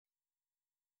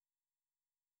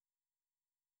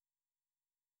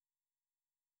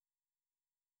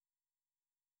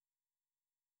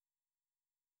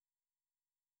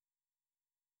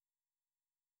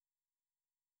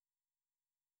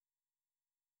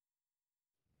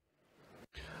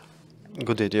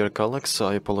Good day, dear colleagues.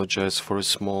 I apologize for a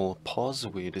small pause.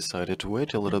 We decided to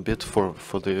wait a little bit for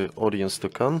the audience to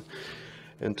come.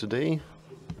 And today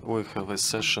we have a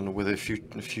session with a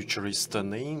futurist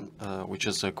name, which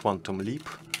is a quantum leap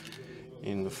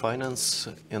in finance.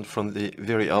 And from the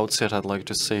very outset, I'd like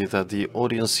to say that the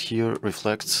audience here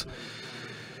reflects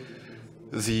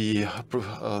the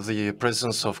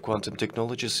presence of quantum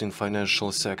technologies in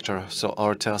financial sector. So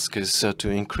our task is to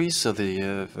increase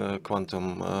the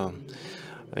quantum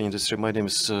industry. My name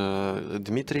is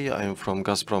Dmitry. I am from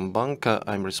Gazprombank.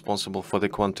 I'm responsible for the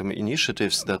quantum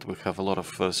initiatives. That we have a lot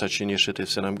of such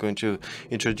initiatives, and I'm going to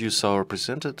introduce our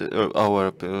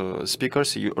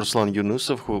speakers. Ruslan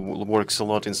Yunusov, who works a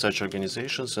lot in such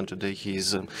organizations, and today he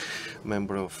is a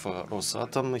member of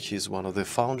Rosatom. He's one of the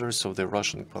founders of the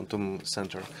Russian Quantum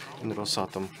Center in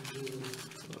Rosatom.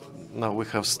 Now we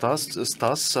have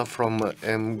Stas from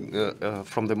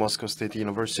the Moscow State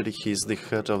University. He's the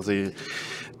head of the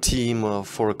team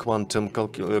for quantum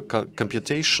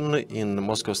computation in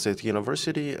Moscow State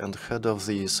University and head of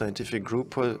the scientific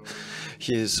group.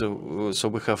 So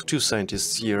we have two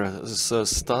scientists here,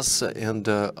 Stas and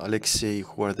Alexey,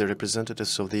 who are the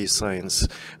representatives of the science,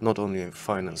 not only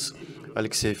finance.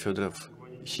 Alexey Fedorov.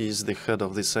 He is the head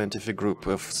of the scientific group,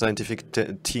 scientific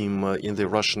team in the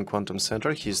Russian Quantum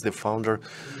Center. He is the founder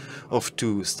of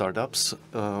two startups.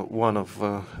 One of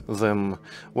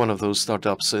those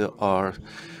startups are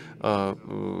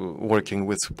working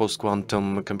with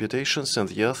post-quantum computations, and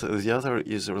the other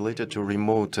is related to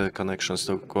remote connections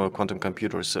to quantum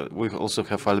computers. We also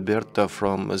have Alberta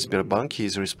from Sberbank. He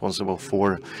is responsible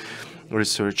for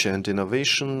research and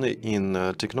innovation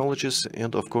in technologies,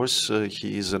 and of course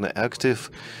he is an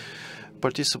active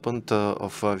participant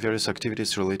of various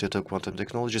activities related to quantum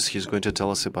technologies. He's going to tell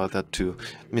us about that too.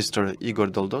 Mr. Igor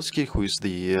Goldovsky, who is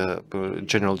the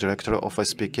General Director of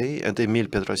NSPK, and Emil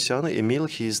Petrosyan. Emil,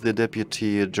 he is the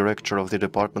Deputy Director of the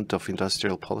Department of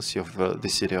Industrial Policy of the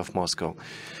City of Moscow.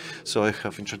 So I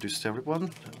have introduced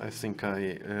everyone. I think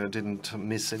I didn't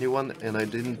miss anyone, and I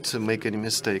didn't make any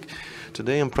mistake.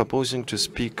 Today I'm proposing to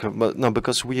speak,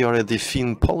 because we are at the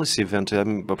Fin policy event,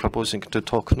 I'm proposing to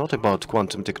talk not about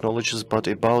quantum technologies, but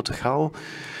about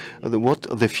what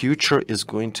the future is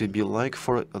going to be like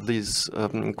for these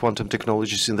quantum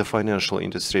technologies in the financial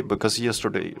industry. Because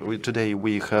today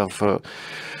we have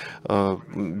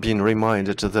been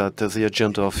reminded that the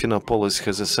agenda of Finopolis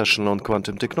has a session on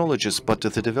quantum technologies, but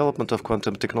the development of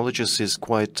quantum technologies is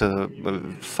quite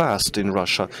fast in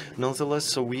Russia.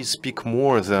 Nonetheless, we speak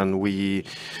more than we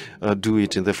do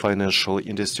it in the financial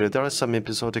industry. There are some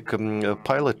episodic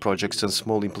pilot projects and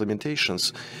small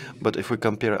implementations, but if we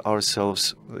compare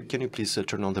ourselves, can you please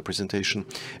turn on the presentation?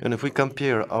 And if we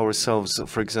compare ourselves,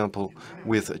 for example,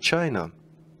 with China,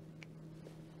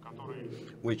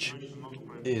 which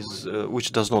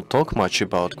does not talk much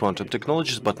about quantum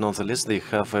technologies, but nonetheless they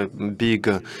have a big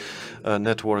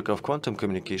network of quantum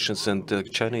communications,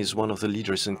 and China is one of the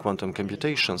leaders in quantum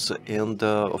computations. And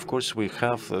of course we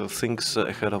have things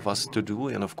ahead of us to do,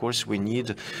 and of course we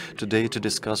need today to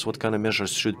discuss what kind of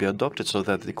measures should be adopted so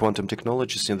that the quantum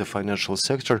technologies in the financial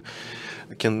sector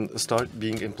can start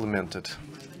being implemented.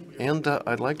 And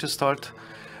I'd like to start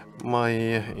my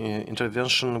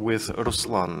intervention with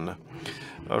Ruslan.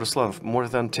 Ruslan, more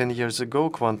than 10 years ago,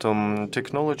 quantum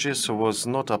technologies was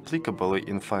not applicable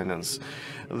in finance.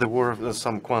 There were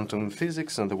some quantum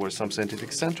physics and there were some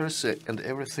scientific centers, and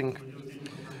everything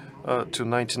to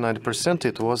 99%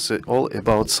 it was all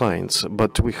about science.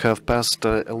 But we have passed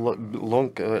a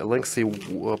lengthy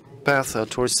path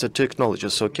towards the technology.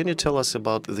 So can you tell us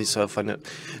about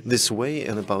this way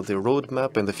and about the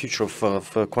roadmap and the future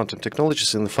of quantum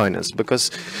technologies in finance?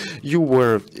 Because you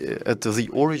were at the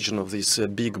origin of this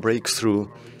big breakthrough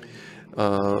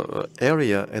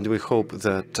area, and we hope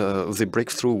that the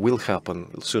breakthrough will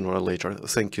happen sooner or later.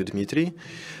 Thank you, Dmitry.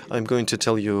 I'm going to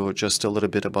tell you just a little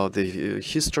bit about the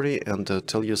history and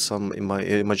tell you some in my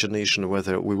imagination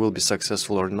whether we will be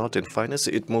successful or not in finance.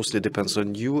 It mostly depends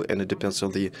on you, and it depends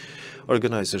on the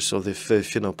organizers of the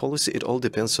FINO policy. It all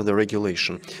depends on the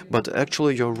regulation. But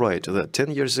actually, you're right that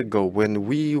 10 years ago, when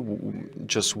we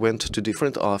just went to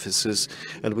different offices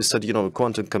and we said,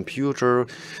 quantum computer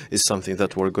is something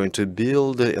that we're going to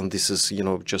build, and this is,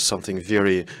 just something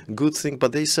very good thing.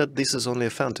 But they said this is only a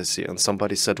fantasy, and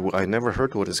somebody said, well, I never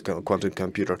heard what is quantum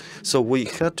computer. So we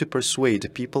had to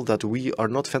persuade people that we are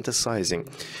not fantasizing,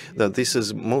 that this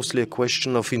is mostly a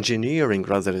question of engineering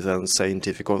rather than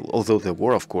scientific, although there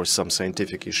were, of course, some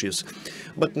scientific issues.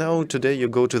 But now, today, you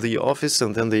go to the office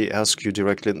and then they ask you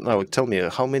directly, now tell me,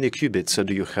 how many qubits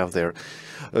do you have there?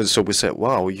 So we say,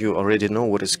 wow, you already know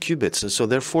what is qubits. So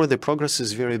therefore, the progress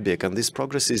is very big, and this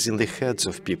progress is in the heads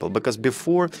of people. Because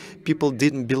before, people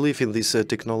didn't believe in these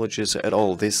technologies at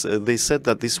all. They said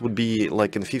that this would be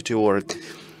like in 50 or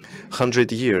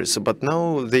 100 years, but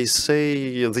now they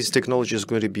say this technology is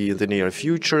going to be in the near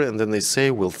future, and then they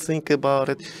say we'll think about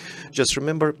it. Just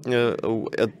remember,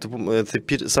 at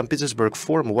the St. Petersburg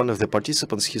Forum, one of the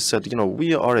participants, he said, you know,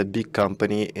 we are a big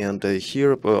company, and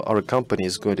here our company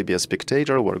is going to be a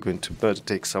spectator. We're going to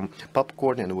take some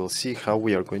popcorn, and we'll see how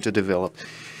we are going to develop.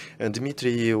 And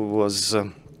Dmitry was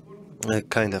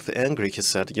kind of angry. He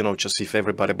said, you know, just if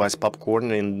everybody buys popcorn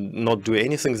and not do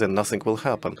anything, then nothing will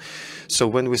happen. So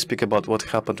when we speak about what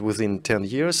happened within 10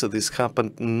 years, this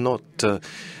happened not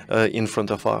in front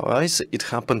of our eyes. It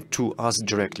happened to us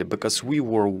directly, because we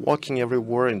were walking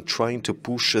everywhere and trying to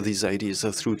push these ideas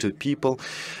through to people.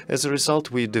 As a result,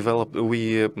 we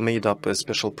made up a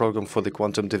special program for the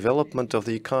quantum development of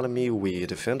the economy. We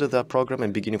defended that program,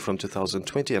 and beginning from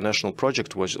 2020, a national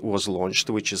project was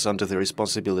launched, which is under the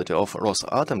responsibility of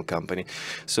Rosatom company.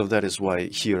 So that is why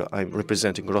here I'm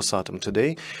representing Rosatom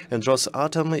today. And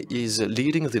Rosatom is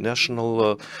leading the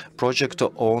national project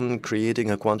on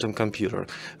creating a quantum computer.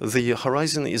 The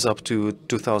horizon is up to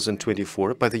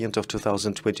 2024. By the end of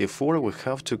 2024, we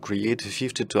have to create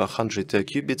 50 to 100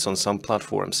 qubits on some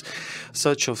platforms.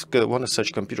 One of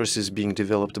such computers is being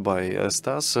developed by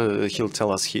Stas. He'll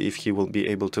tell us if he will be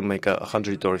able to make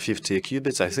 100 or 50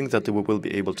 qubits. I think that we will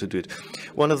be able to do it.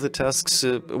 One of the tasks,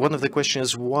 one of the questions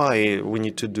is why we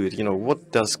need to do it. You know,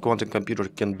 what does quantum computer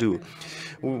can do?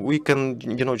 We can,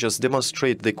 you know, just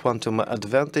demonstrate the quantum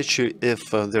advantage if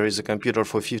there is a computer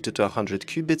for 50 to 100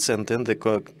 qubits, and then the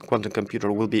quantum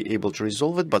computer will be able to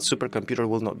resolve it, but supercomputer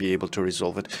will not be able to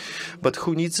resolve it. But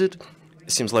who needs it?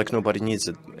 Seems like nobody needs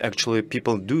it. Actually,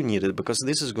 people do need it, because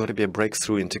this is going to be a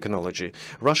breakthrough in technology.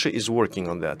 Russia is working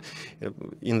on that.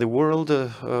 In the world,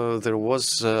 there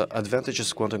was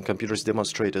advantages quantum computers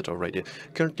demonstrated already.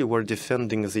 Currently, we're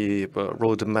defending the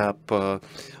roadmap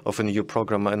of a new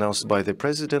program announced by the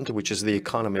president, which is the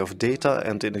economy of data,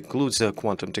 and it includes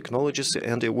quantum technologies.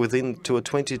 And within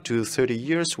 20 to 30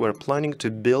 years, we're planning to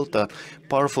build a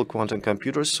powerful quantum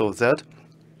computer so that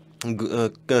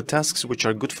tasks which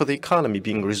are good for the economy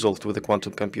being resolved with a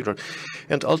quantum computer.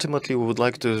 And ultimately, we would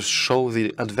like to show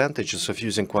the advantages of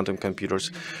using quantum computers.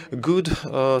 Good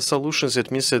solutions, it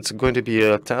means it's going to be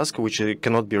a task which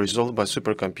cannot be resolved by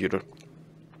supercomputer.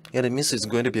 And it means it's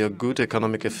going to be a good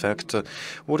economic effect.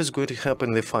 What is going to happen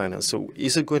in the finance? So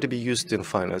is it going to be used in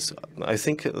finance? I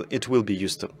think it will be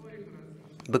used.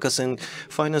 Because in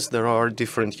finance, there are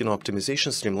different, you know,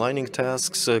 optimization, streamlining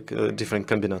tasks, different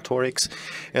combinatorics,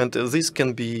 and this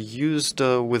can be used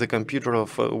with a computer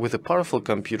with a powerful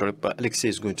computer. But Alexey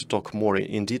is going to talk more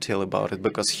in detail about it,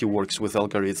 because he works with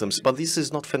algorithms. But this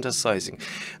is not fantasizing.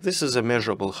 This is a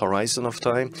measurable horizon of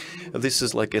time. This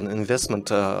is like an investment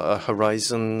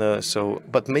horizon.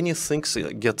 But many things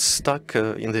get stuck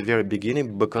in the very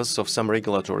beginning because of some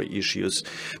regulatory issues.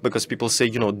 Because people say,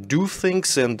 you know, do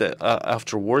things, and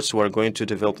afterwards we are going to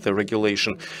develop the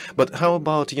regulation. But how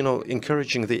about, you know,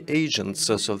 encouraging the agents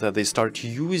so that they start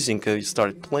using,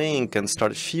 start playing, and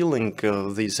start feeling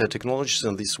these technologies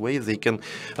in this way? They can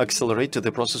accelerate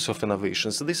the process of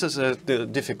innovation. So this is a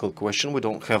difficult question. We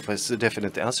don't have a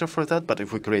definite answer for that. But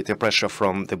if we create a pressure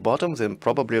from the bottom, then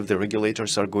probably the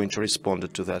regulators are going to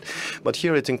respond to that. But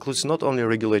here it includes not only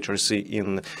regulators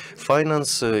in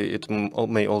finance, it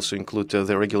may also include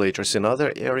the regulators in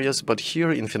other areas. But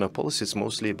here in Finopolis, it's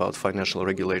mostly about financial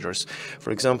regulators. For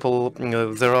example,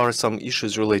 there are some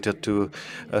issues related to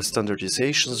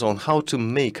standardizations on how to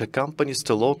make companies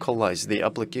to localize the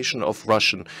application of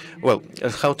Russian. Well,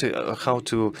 how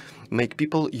to make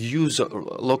people use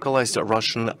localized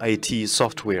Russian IT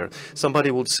software.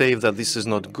 Somebody would say that this is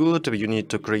not good, you need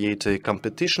to create a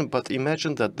competition, but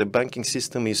imagine that the banking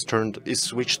system is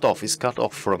switched off, is cut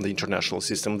off from the international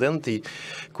system. Then the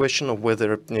question of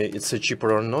whether it's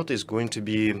cheaper or not is going to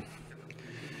be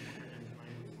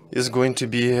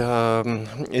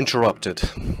interrupted.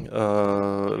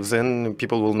 Then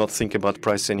people will not think about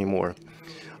price anymore.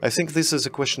 I think this is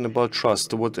a question about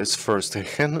trust. What is first, a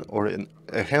hen or an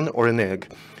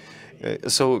egg?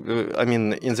 I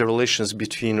mean, in the relations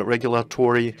between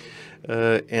regulatory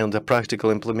and the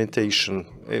practical implementation,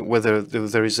 whether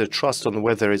there is a trust on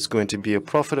whether it's going to be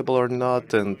profitable or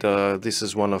not, and this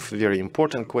is one of very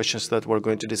important questions that we're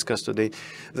going to discuss today.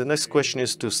 The next question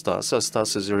is to Stas.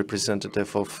 Stas is a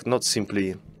representative of not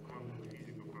simply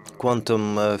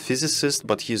quantum physicist,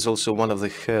 but he's also one of the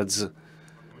heads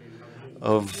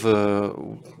of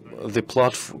the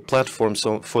platforms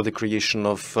for the creation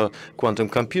of quantum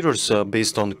computers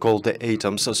based on cold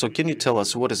atoms. So can you tell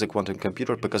us what is a quantum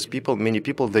computer? Because many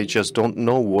people, they just don't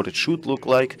know what it should look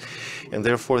like, and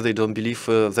therefore they don't believe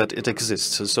that it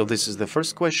exists. So this is the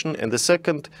first question. And the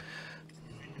second,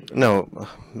 no,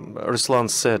 Ruslan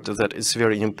said that it's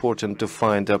very important to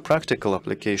find a practical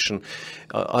application.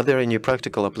 Are there any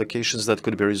practical applications that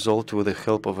could be resolved with the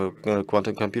help of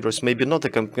quantum computers? Maybe not the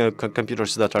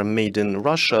computers that are made in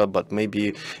Russia, but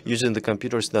maybe using the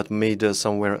computers that are made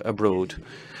somewhere abroad.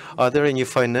 Are there any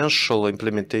financial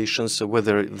implementations,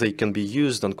 whether they can be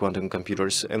used on quantum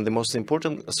computers? And the most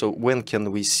important, so when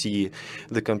can we see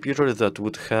the computer that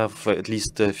would have at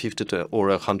least 50 or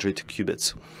 100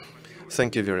 qubits?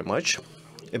 Thank you very much.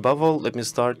 Above all, let me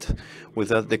start with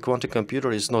that the quantum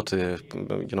computer is not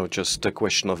just a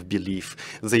question of belief.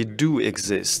 They do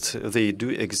exist. They do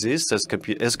exist as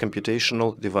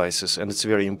computational devices, and it's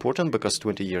very important because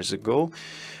 20 years ago,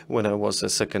 when I was a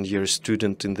second-year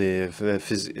student in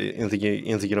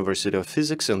the University of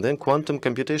Physics, and then quantum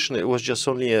computation, it was just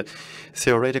only a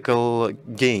theoretical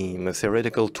game, a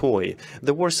theoretical toy.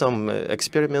 There were some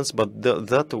experiments, but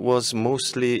that was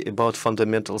mostly about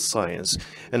fundamental science.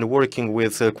 And working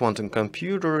with quantum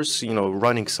computers,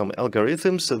 running some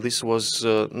algorithms, this was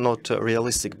not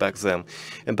realistic back then.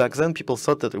 And back then, people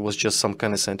thought that it was just some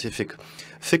kind of scientific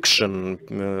fiction.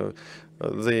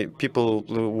 The people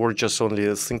were just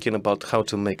only thinking about how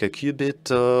to make a qubit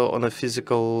on a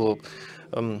physical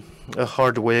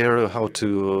hardware, how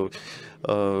to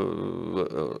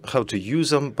use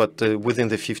them. But within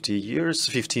the 15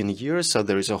 years,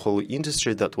 there is a whole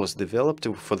industry that was developed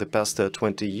for the past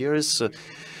 20 years.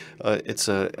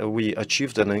 We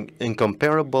achieved an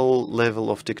incomparable level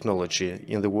of technology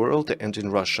in the world and in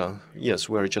Russia. Yes,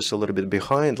 we're just a little bit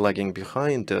behind, lagging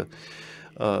behind.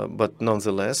 But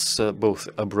nonetheless, both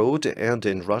abroad and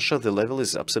in Russia, the level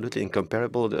is absolutely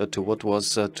incomparable to what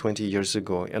was 20 years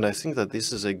ago. And I think that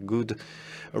this is a good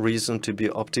reason to be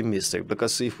optimistic,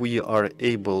 because if we are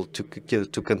able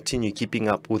to continue keeping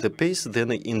up with the pace, then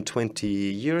in 20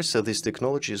 years, this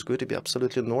technology is going to be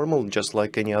absolutely normal, just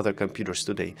like any other computers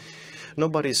today.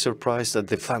 Nobody is surprised at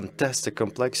the fantastic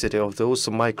complexity of those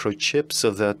microchips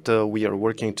that we are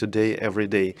working today every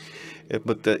day.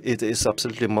 But it is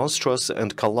absolutely monstrous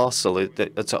and colossal.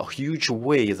 It's a huge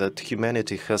way that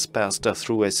humanity has passed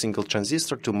through a single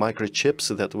transistor to microchips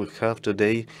that we have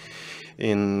today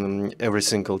in every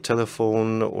single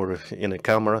telephone or in a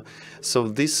camera. So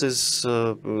this is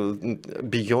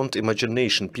beyond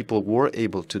imagination. People were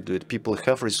able to do it. People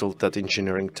have resolved that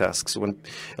engineering tasks. When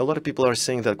a lot of people are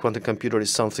saying that quantum computer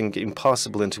is something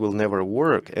impossible and it will never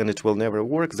work,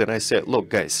 then I say, look,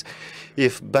 guys,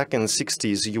 if back in the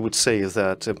 60s you would say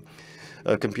that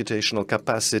computational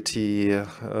capacity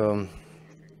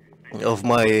of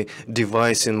my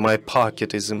device in my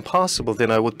pocket is impossible, then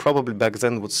I would probably back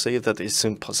then would say that it's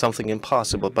something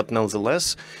impossible. But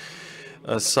nonetheless,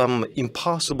 some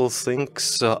impossible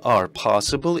things are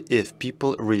possible if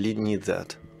people really need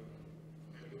that.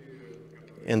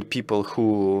 And people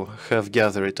who have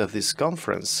gathered at this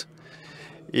conference,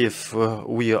 if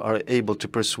we are able to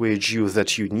persuade you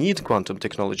that you need quantum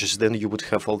technologies, then you would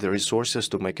have all the resources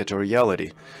to make it a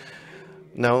reality.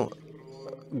 Now,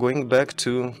 going back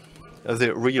to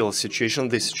the real situation,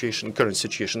 current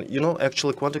situation.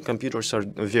 Actually, quantum computers are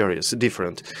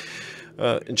different.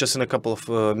 Just in a couple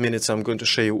of minutes, I'm going to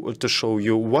show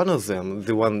you one of them,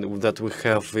 the one that we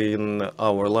have in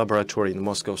our laboratory in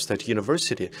Moscow State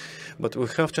University. But we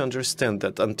have to understand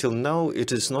that until now,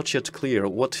 it is not yet clear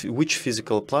which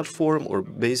physical platform or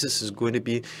basis is going to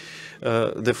be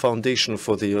the foundation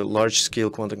for the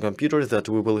large-scale quantum computer that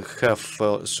we will have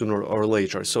sooner or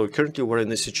later. So currently, we're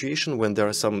in a situation when there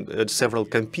are several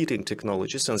competing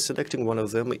technologies, and selecting one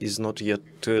of them is not yet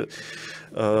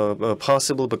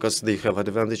possible because they have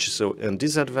advantages and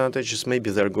disadvantages.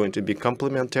 Maybe they're going to be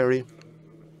complementary.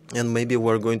 And maybe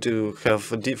we're going to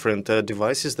have different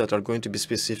devices that are going to be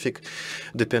specific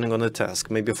depending on the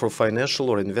task. Maybe for financial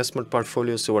or investment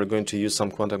portfolios, so we're going to use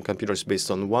some quantum computers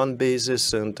based on one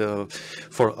basis. And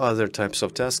for other types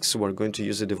of tasks, we're going to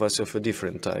use a device of a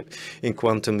different type. In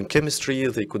quantum chemistry,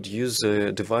 they could use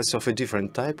a device of a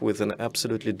different type with an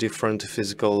absolutely different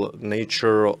physical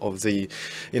nature of the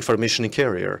information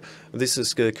carrier. This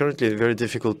is currently very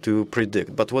difficult to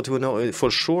predict. But what we know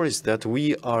for sure is that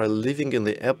we are living in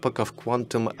the epoch epoch of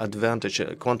quantum advantage,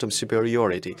 quantum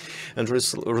superiority. And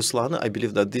Ruslan, I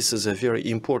believe that this is a very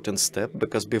important step,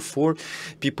 because before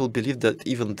people believed that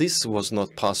even this was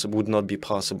not possible, would not be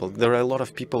possible. There are a lot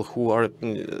of people who are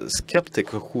skeptic,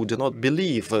 who do not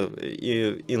believe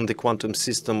in the quantum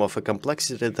system of a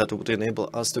complexity that would enable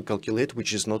us to calculate,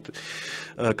 which is not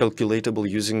calculatable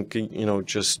using,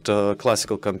 just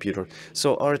classical computer.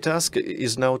 So our task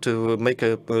is now to make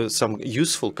some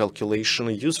useful calculation,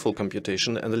 useful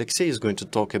computation, and Alexey is going to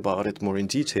talk about it more in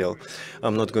detail.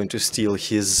 I'm not going to steal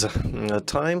his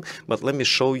time, but let me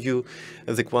show you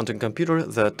the quantum computer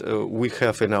that we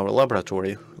have in our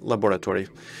laboratory.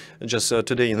 Just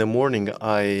today in the morning,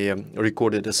 I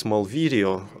recorded a small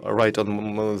video right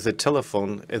on the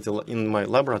telephone in my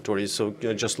laboratory, so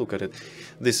just look at it.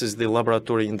 This is the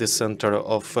laboratory in the center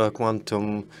of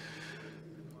quantum.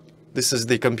 This is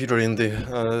the computer in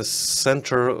the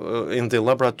center in the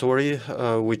laboratory,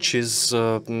 which is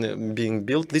being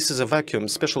built. This is a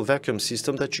special vacuum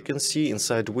system that you can see,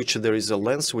 inside which there is a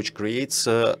lens which creates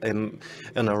an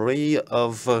array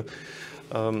of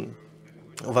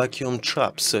vacuum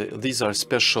traps. These are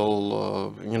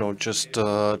special,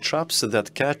 traps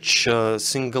that catch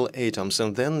single atoms,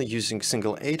 and then using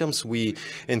single atoms we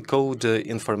encode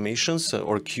informations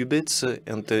or qubits,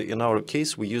 and in our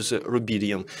case we use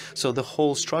rubidium. So the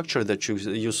whole structure that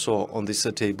you saw on this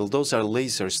table, those are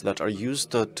lasers that are used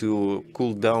to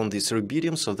cool down this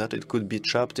rubidium so that it could be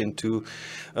trapped into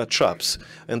traps.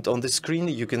 And on the screen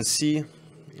you can see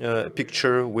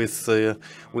picture with the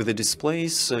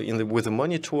displays with the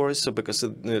monitors, because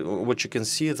what you can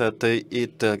see that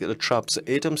it traps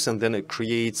atoms and then it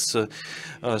creates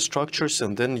structures,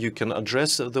 and then you can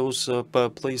address those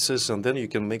places, and then you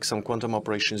can make some quantum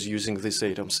operations using these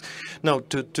atoms. Now,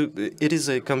 it is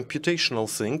a computational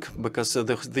thing, because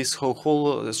this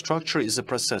whole structure is a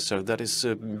processor that is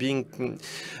being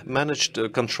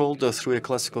controlled through a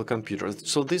classical computer.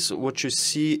 So this, what you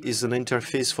see, is an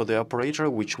interface for the operator,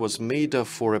 which was made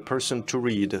for a person to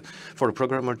read, for a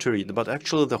programmer to read. But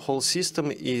actually the whole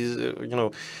system is,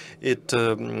 the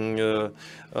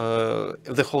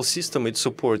whole system, it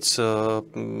supports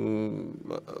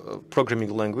programming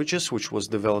languages, which was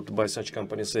developed by such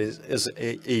companies as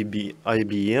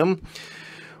IBM.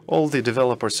 All the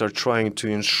developers are trying to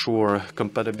ensure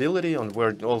compatibility, and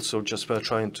we're also just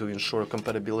trying to ensure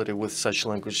compatibility with such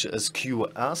language as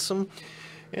QASM.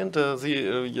 And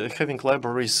having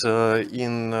libraries on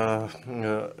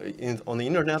the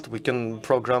internet, we can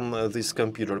program this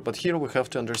computer. But here we have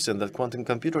to understand that quantum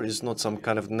computer is not some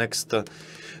kind of next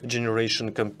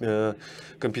generation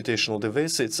computational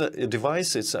device. It's a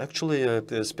device. It's actually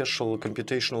a special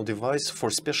computational device for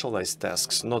specialized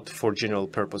tasks, not for general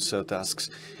purpose tasks.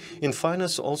 In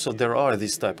finance, also, there are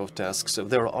these type of tasks.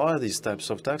 There are these types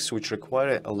of tasks which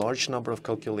require a large number of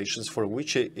calculations, for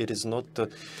which it is not,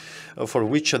 for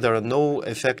which there are no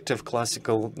effective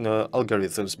classical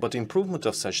algorithms. But improvement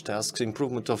of such tasks,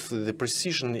 improvement of the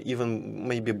precision, even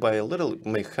maybe by a little,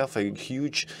 may have a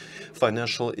huge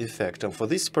financial effect. And for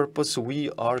this purpose, we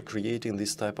are creating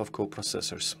this type of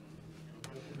coprocessors.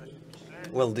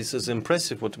 Well, this is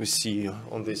impressive what we see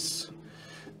on this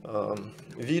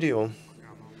video.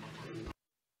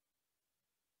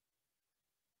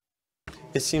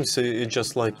 It seems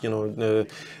just like,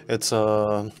 it's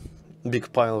a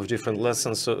big pile of different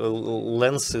lenses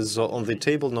on the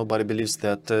table. Nobody believes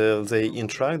that they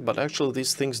interact, but actually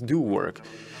these things do work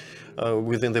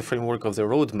within the framework of the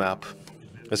roadmap,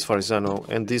 as far as I know.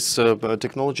 And this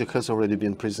technology has already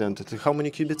been presented. How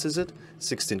many qubits is it?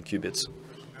 16 qubits.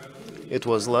 It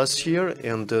was last year,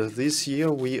 and this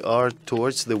year we are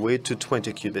towards the way to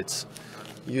 20 qubits.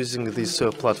 Using this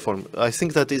platform. I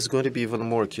think that is going to be even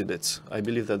more qubits. I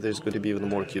believe that there's going to be even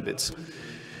more qubits.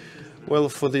 Well,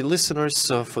 for the listeners,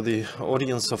 for the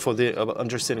audience, for the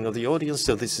understanding of the audience,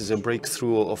 this is a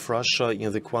breakthrough of Russia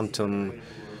in the quantum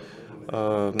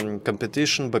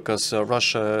competition, because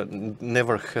Russia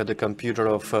never had a computer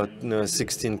of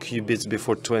 16 qubits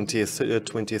before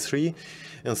 2023,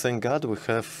 and thank God we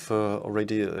have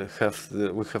already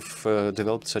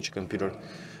developed such a computer.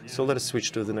 So let us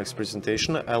switch to the next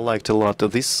presentation. I liked a lot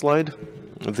of this slide.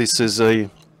 This is a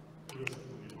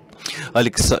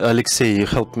Alexey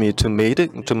helped me to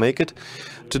make it.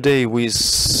 Today we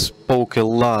spoke a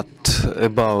lot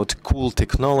about cool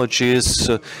technologies,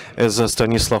 as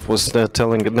Stanislav was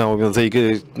telling. Now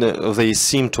they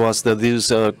seem to us that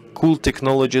these cool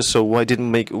technology. So why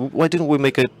didn't we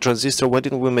make a transistor? Why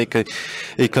didn't we make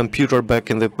a computer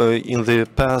back in the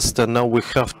past? And now we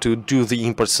have to do the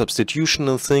import substitution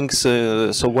and things.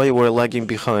 So why we're lagging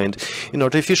behind? In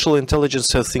artificial intelligence,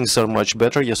 things are much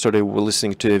better. Yesterday we were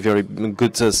listening to a very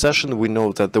good session. We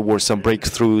know that there were some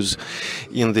breakthroughs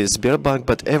in the Sberbank,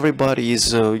 but everybody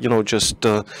is, just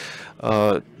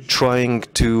trying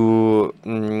to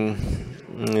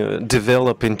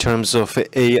develop in terms of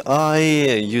AI,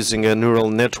 using a neural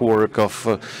network of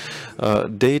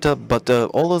data. But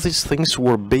all of these things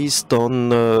were based on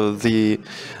the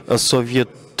Soviet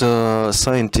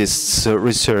scientists'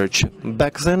 research.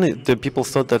 Back then, the people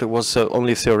thought that it was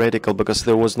only theoretical because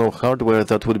there was no hardware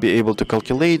that would be able to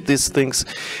calculate these things.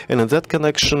 And in that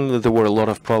connection, there were a lot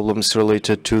of problems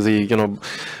related to the,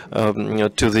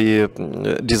 to the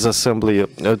disassembly,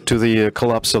 to the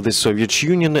collapse of the Soviet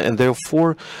Union, and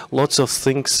therefore lots of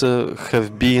things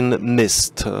have been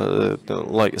missed,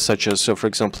 such as, for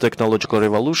example, technological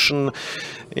revolution,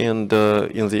 and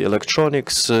in the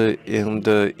electronics, and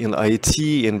in IT,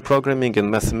 in programming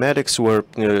and mathematics, where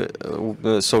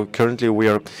so currently we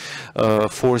are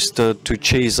forced to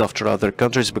chase after other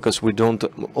countries because we don't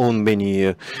own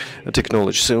many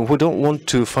technologies. So we don't want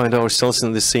to find ourselves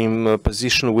in the same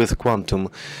position with quantum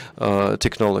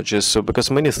technologies. So because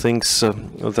many things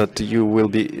that you will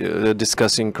be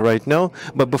discussing right now.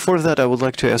 But before that, I would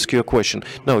like to ask you a question.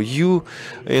 Now, you,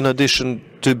 in addition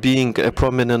to being a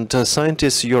prominent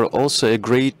scientist, you're also a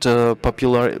great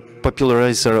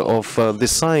popularizer of the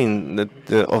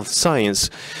science,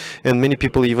 and many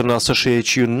people even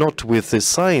associate you not with the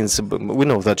science. But we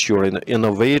know that you're an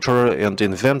innovator and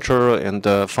inventor and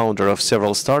founder of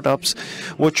several startups.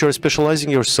 What you're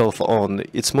specializing yourself on,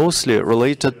 it's mostly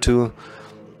related to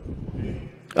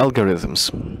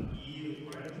algorithms.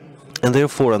 And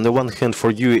therefore, on the one hand, for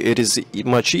you, it is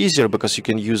much easier because you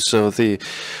can use the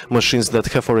machines that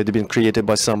have already been created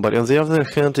by somebody. On the other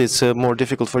hand, it's more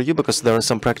difficult for you because there are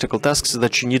some practical tasks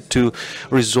that you need to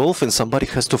resolve, and somebody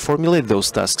has to formulate those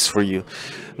tasks for you.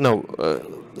 Now,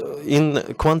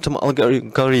 in quantum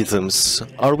algorithms,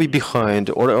 are we behind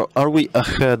or are we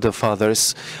ahead of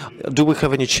others? Do we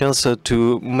have any chance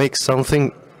to make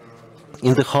something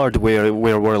in the hardware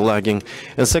where we're lagging?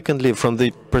 And secondly, from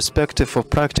the perspective of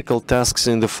practical tasks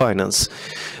in the finance,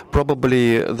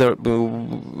 probably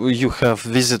you have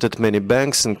visited many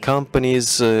banks and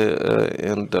companies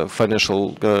and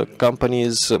financial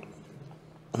companies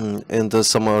and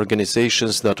some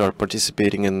organizations that are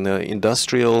participating in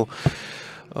industrial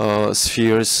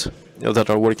spheres,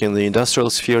 that are working in the industrial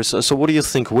spheres. So what do you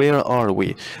think? Where are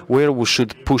we? Where we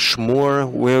should push more?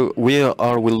 Where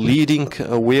are we leading?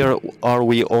 Where are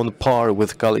we on par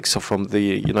with colleagues from the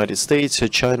United States,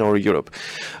 China, or Europe?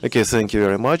 Okay, thank you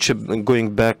very much.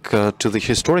 Going back to the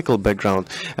historical background,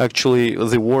 actually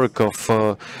the work of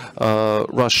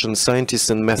Russian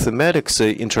scientists in mathematics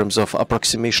in terms of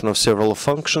approximation of several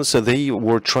functions, they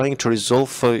were trying to resolve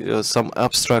some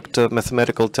abstract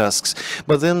mathematical tasks.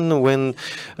 But then when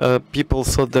people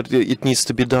thought that it needs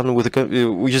to be done with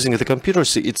using the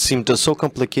computers, it seemed so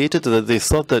complicated that they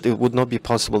thought that it would not be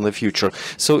possible in the future.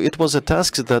 So it was a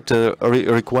task that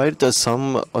required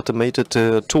some automated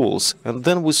tools. And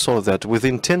then we saw that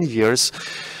within 10 years,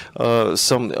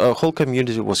 a whole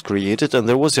community was created, and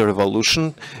there was a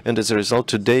revolution. And as a result,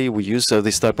 today we use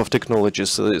this type of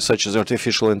technologies, such as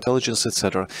artificial intelligence,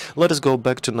 etc. Let us go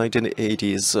back to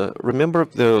 1980s. Remember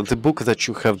the book that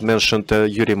you have mentioned,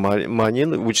 Yuri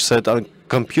Manin, which said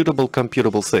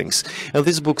computable things. And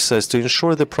this book says to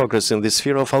ensure the progress in the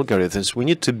sphere of algorithms, we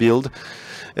need to build,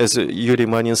 as Yuri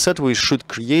Manin said, we should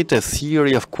create a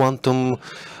theory of quantum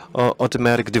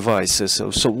automatic devices.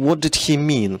 So what did he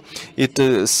mean? It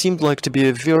seemed like to be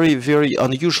a very, very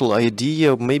unusual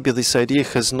idea. Maybe this idea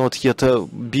has not yet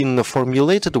been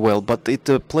formulated well, but it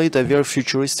played a very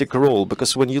futuristic role,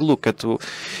 because when you look at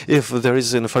if there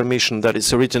is information that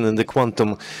is written in the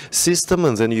quantum system,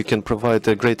 and then you can provide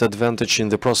a great advantage in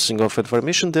the processing of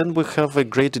information, then we have a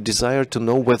great desire to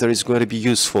know whether it's going to be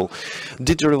useful.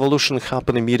 Did the revolution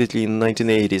happen immediately in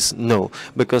 1980s? No,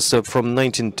 because from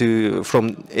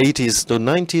 80s to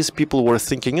 90s, people were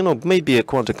thinking, maybe a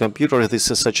quantum computer, this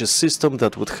is such a system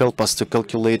that would help us to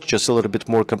calculate just a little bit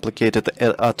more complicated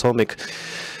atomic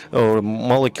or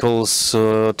molecules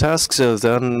tasks,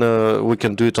 then we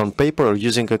can do it on paper or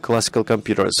using a classical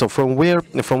computer. So from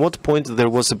what point there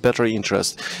was a better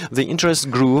interest? The interest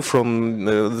grew from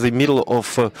the middle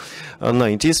of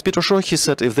 90s. Petrosyan, he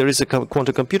said, if there is a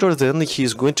quantum computer, then he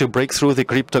is going to break through the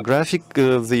cryptographic,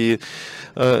 the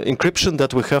encryption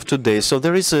that we have today. So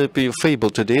there is a fable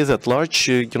today that large,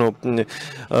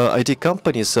 IT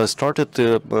companies started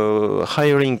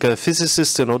hiring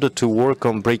physicists in order to work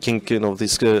on breaking,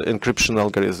 these encryption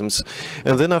algorithms.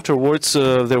 And then afterwards,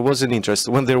 there was an interest.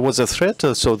 When there was a threat,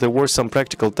 so there were some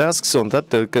practical tasks on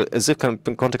that, as a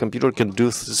quantum computer can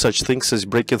do such things as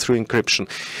breaking through encryption.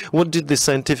 What did the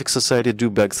scientific society do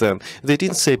back then? They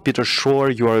didn't say, Peter, sure,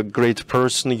 you are a great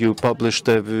person, you published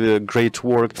a great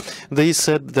work. They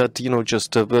said that,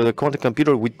 just the quantum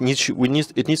computer, it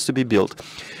needs to be built.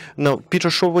 Now, Peter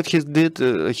Shaw, what he did,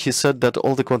 he said that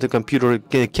all the quantum computer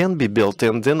can be built,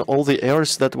 and then all the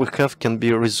errors that we have can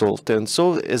be resolved. And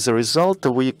so, as a result,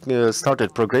 we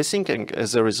started progressing, and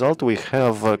as a result, we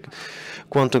have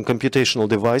quantum computational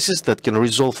devices that can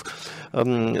resolve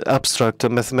abstract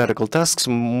mathematical tasks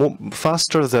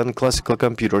faster than classical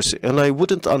computers. And I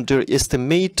wouldn't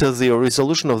underestimate the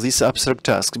resolution of these abstract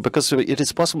tasks, because it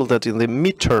is possible that in the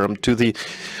midterm to the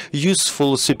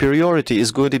useful superiority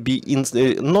is going to be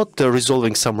not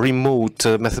resolving some remote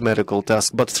mathematical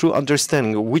task, but through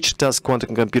understanding which task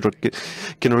quantum computer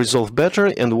can resolve better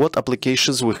and what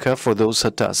applications we have for those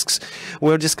tasks.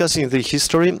 We're discussing the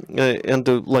history, and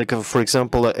for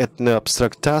example, an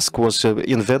abstract task was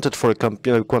invented for a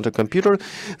quantum computer.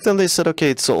 Then they said,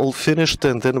 okay, it's all finished,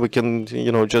 and then we can,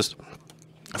 just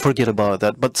forget about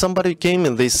that. But somebody came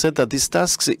and they said that this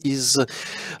task is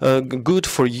good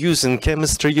for use in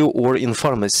chemistry or in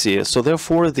pharmacy. So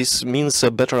therefore, this means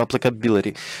a better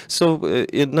applicability. So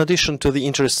in addition to the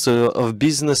interests of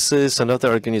businesses and other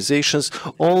organizations,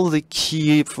 all the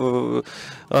key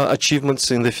achievements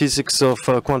in the physics of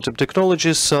quantum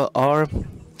technologies are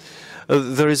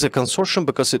there is a consortium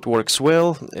because it works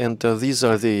well, and these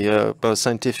are the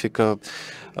scientific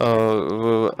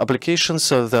applications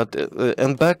that,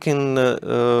 and back in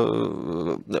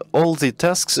all the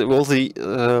tasks, all the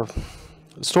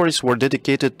stories were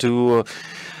dedicated to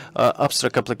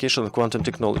abstract application of quantum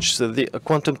technologies. So the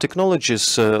quantum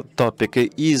technologies topic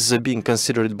is being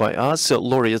considered by us.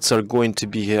 Laureates are going to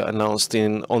be announced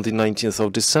on the 19th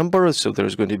of December, so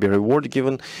there's going to be a reward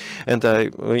given, and I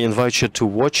invite you to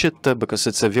watch it because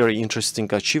it's a very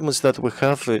interesting achievements that we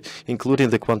have, including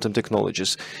the quantum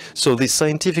technologies. So the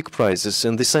scientific prizes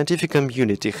and the scientific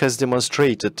community has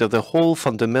demonstrated the whole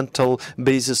fundamental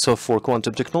basis for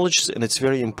quantum technologies, and it's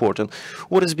very important.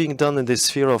 What is being done in the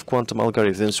sphere of quantum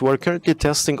algorithms? We're currently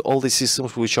testing all the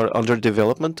systems which are under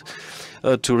development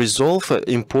to resolve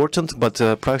important but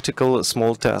practical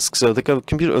small tasks.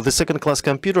 The second-class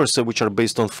computers, which are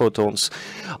based on photons,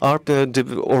 are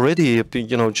already,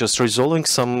 just resolving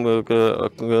some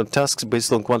tasks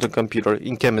based on quantum computer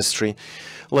in chemistry,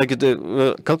 like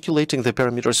calculating the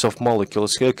parameters of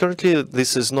molecules. Currently,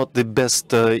 this is not the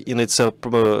best in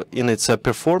its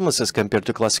performance as compared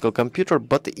to classical computer,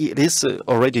 but it is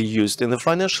already used in the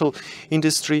financial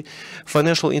industry.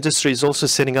 Financial industry is also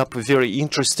setting up very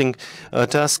interesting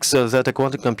tasks that a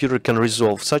quantum computer can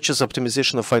resolve, such as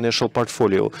optimization of financial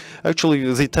portfolio.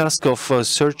 Actually, the task of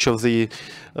search of the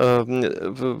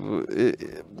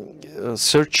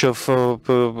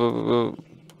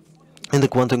in the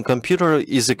quantum computer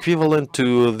is equivalent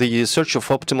to the search of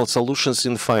optimal solutions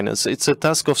in finance. It's a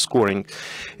task of scoring.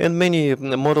 And many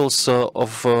models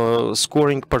of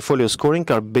scoring, portfolio scoring,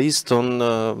 are based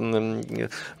on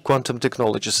quantum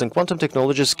technologies. And quantum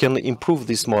technologies can improve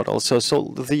these models.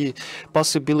 So the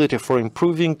possibility for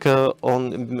improving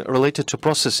related to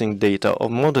processing data or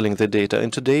modeling the data.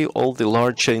 And today, all the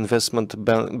large investment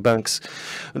banks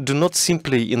do not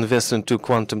simply invest into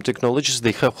quantum technologies.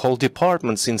 They have whole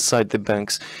departments inside the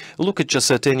banks. Look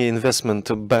at any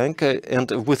investment bank, and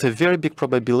with a very big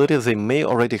probability they may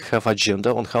already have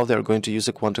agenda on how they're going to use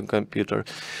a quantum computer.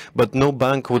 But no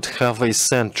bank would have a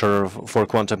center for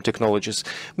quantum technologies.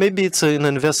 Maybe it's an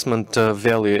investment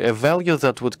value, a value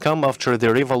that would come after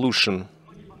the revolution.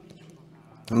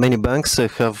 Many banks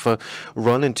have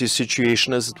run into a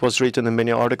situation, as it was written in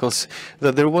many articles,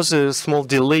 that there was a small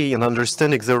delay in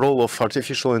understanding the role of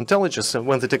artificial intelligence. And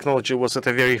when the technology was at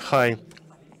a very high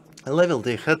level,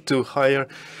 they had to hire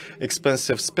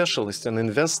expensive specialists and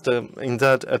invest in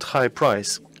that at high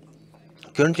price.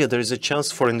 Currently, there is a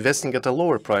chance for investing at a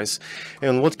lower price.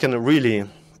 And what can really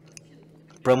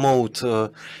promote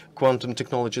quantum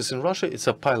technologies in Russia. It's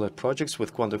a pilot project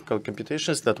with quantum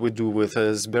computations that we do with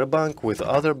Sberbank, with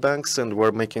other banks, and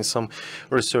we're making some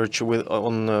research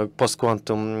on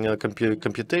post-quantum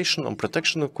computation, on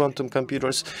protection of quantum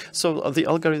computers. So the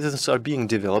algorithms are being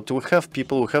developed. We have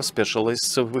people, we have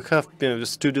specialists, so we have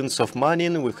students of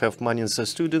mining, we have mining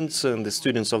students, and the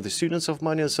students of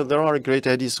mining. So there are great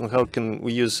ideas on how can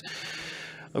we use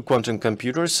quantum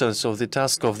computers. So the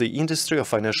task of the industry, of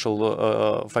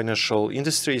financial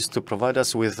industry, is to provide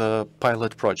us with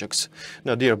pilot projects.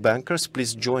 Now, dear bankers,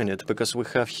 please join it, because we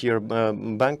have here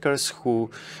bankers who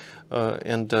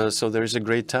so there is a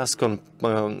great task on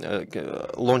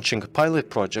launching pilot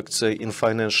projects in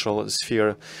financial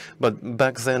sphere. But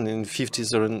back then, in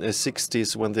 50s or in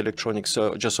 60s, when the electronics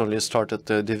just only started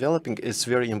developing, it's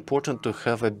very important to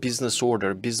have a business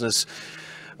order, business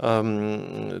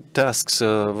tasks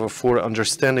for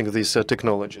understanding these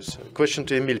technologies. Question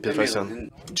to Emil, Petrosyan.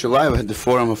 In July, we had the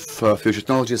Forum of Future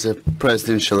Technologies, a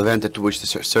presidential event at which the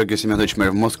Sergei Semyonovich, mayor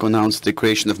of Moscow, announced the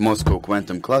creation of Moscow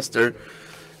Quantum Cluster.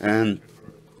 And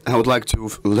I would like to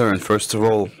learn, first of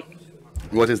all,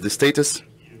 what is the status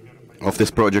of this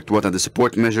project, what are the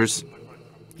support measures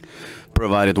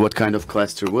provided, what kind of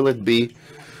cluster will it be,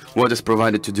 what is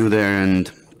provided to do there,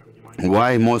 and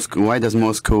why does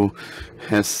Moscow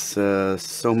has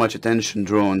so much attention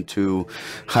drawn to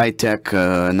high-tech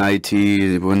and IT?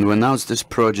 When we announced this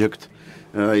project,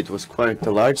 it was quite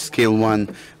a large-scale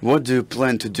one. What do you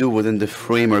plan to do within the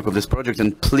framework of this project?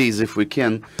 And please, if we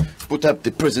can, put up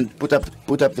the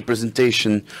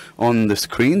presentation on the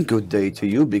screen. Good day to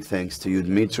you. Big thanks to you,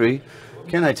 Dmitry.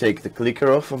 Can I take the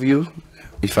clicker off of you,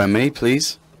 if I may,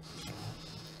 please?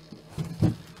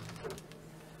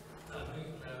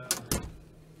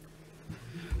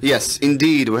 Yes,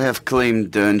 indeed, we have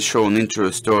claimed and shown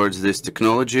interest towards this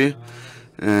technology,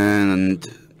 and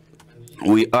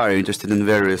we are interested in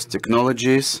various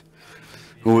technologies.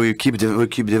 We keep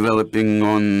developing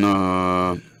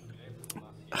on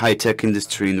high-tech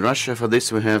industry in Russia. For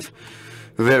this, we have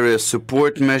various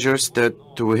support measures that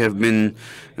we have been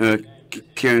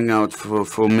carrying out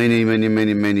for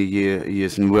many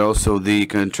years, and we're also the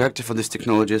contractor for this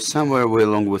technology. Somewhere we,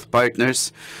 along with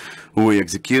partners, we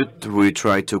execute, we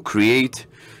try to create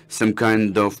some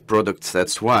kind of products.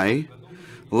 That's why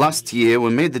last year we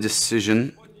made the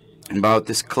decision about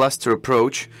this cluster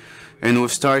approach, and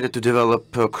we've started to develop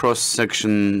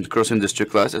cross-section, cross-industry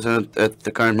clusters. And at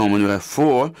the current moment, we have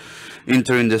 4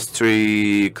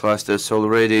 inter-industry clusters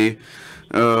already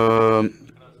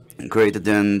created.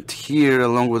 And here,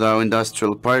 along with our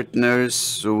industrial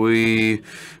partners, we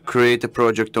create a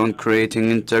project on creating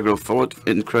integral photons,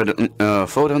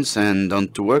 and on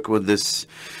to work with this.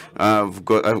 I've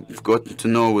got to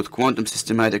know with quantum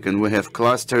systematic, and we have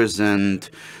clusters and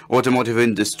automotive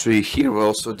industry. Here we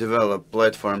also develop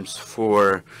platforms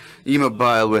for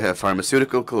e-mobile. We have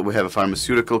a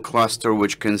pharmaceutical cluster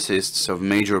which consists of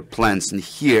major plants, and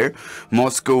here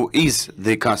Moscow is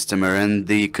the customer and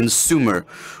the consumer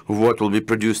of what will be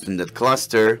produced in that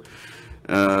cluster.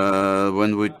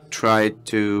 When we try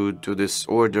to do this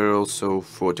order also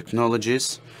for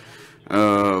technologies,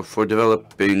 for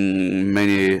developing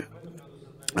many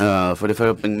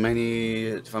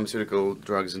pharmaceutical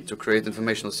drugs, and to create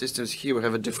informational systems, here we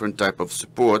have a different type of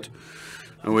support.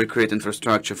 We create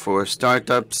infrastructure for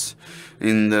startups.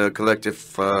 In the collective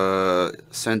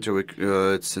center,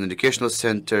 it's an educational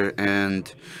center,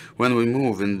 and when we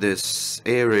move in this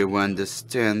area, we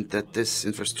understand that this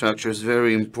infrastructure is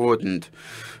very important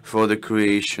for the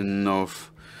creation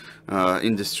of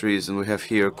industries. And we have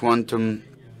here quantum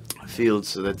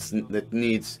fields that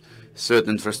needs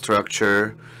certain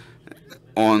infrastructure.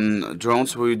 On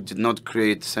drones, we did not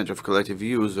create center of collective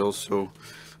use. Also,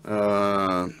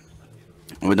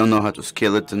 we don't know how to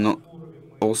scale it. And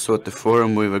also at the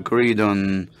forum, we've agreed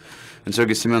on, and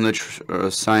Sergei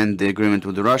Semyonovich signed the agreement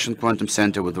with the Russian Quantum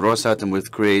Center, with Rosatom.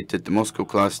 We've created the Moscow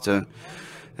cluster,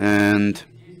 and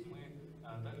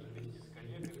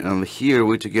here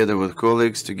we, together with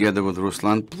colleagues, together with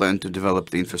Ruslan, plan to develop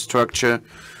the infrastructure,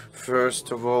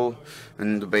 first of all,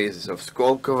 on the basis of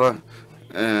Skolkovo,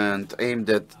 and aimed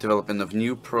at development of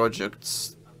new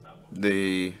projects,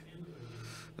 the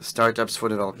startups for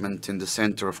development in the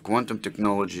center of quantum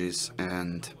technologies.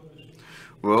 And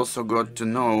we also got to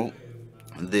know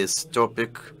this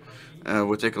topic.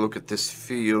 We'll take a look at this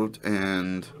field,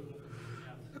 and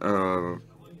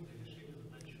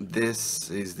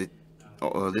this is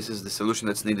the solution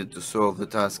that's needed to solve the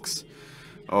tasks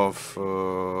of.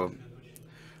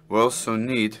 We also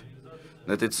need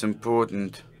that it's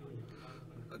important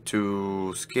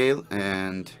to scale,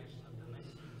 and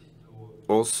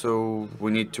also we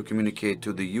need to communicate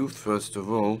to the youth first of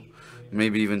all,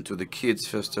 maybe even to the kids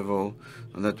first of all,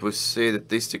 that we say that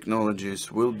these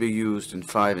technologies will be used in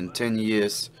 5 and 10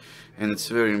 years, and it's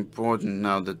very important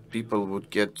now that people would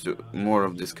get to more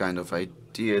of this kind of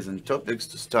ideas and topics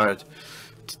to start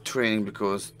training,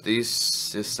 because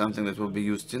this is something that will be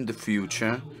used in the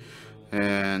future.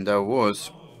 And I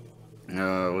was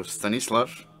with Stanislav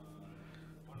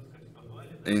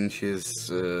in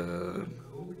his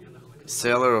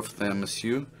cellar of the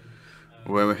MSU,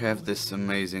 where we have this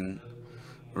amazing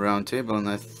round table, and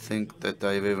I think that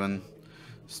I've even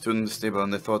stood on this table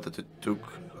and I thought that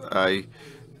I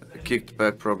kicked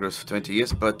back progress for 20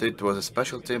 years, but it was a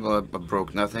special table. I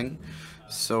broke nothing.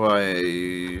 So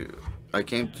I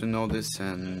came to know this,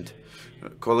 and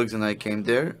colleagues and I came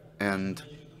there, and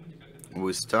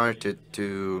we started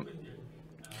to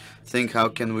think how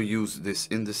can we use this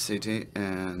in the city.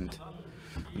 And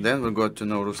then we got to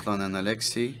know Ruslan and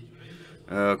Alexey.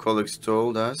 Colleagues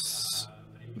told us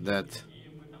that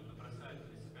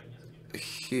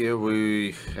here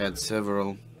we had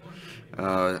several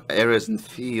areas and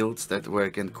fields that where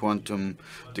can quantum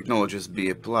technologies be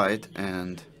applied,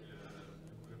 and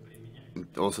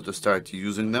also to start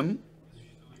using them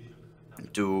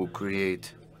to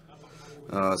create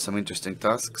some interesting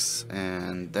tasks,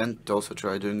 and then to also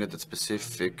try doing it at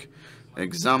specific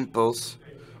examples,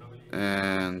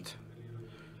 and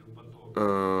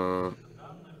to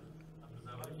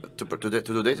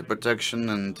do data protection.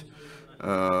 And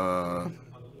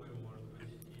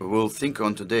we'll think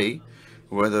on today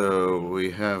whether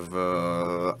we have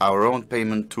our own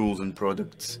payment tools and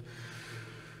products.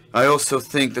 I also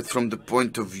think that from the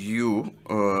point of view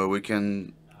we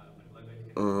can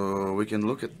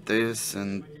look at this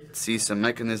and see some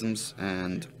mechanisms,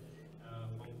 and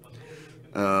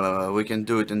we can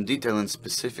do it in detail and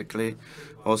specifically.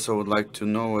 Also would like to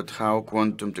know how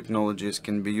quantum technologies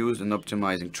can be used in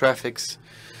optimizing traffics,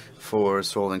 for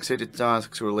solving city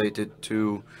tasks related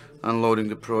to unloading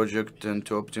the project, and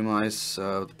to optimize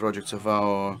the projects of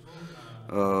our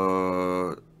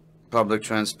public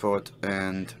transport,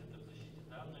 and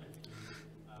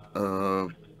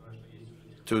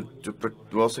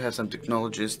we also have some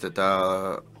technologies that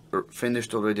are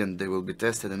finished already and they will be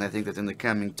tested, and I think that in the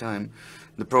coming time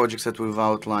the projects that we've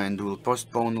outlined will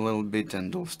postpone a little bit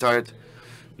and we'll start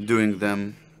doing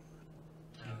them.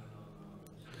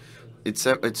 It's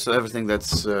everything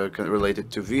that's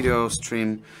related to video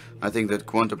stream. I think that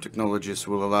quantum technologies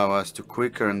will allow us to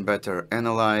quicker and better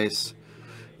analyze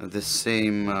the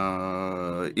same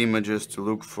images, to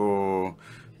look for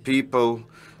people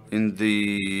in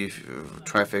the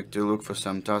traffic, to look for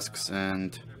some tasks.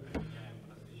 And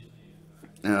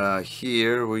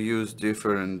here we use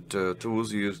different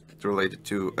tools related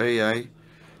to AI,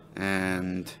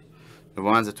 and the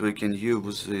ones that we can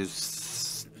use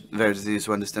is very easy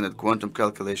to understand that quantum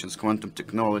calculations, quantum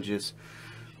technologies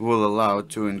will allow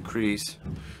to increase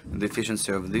the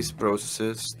efficiency of these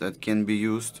processes that can be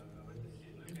used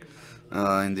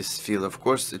in this field. Of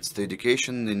course, it's the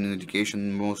education. In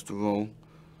education, most of all,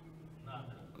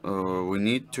 we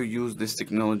need to use these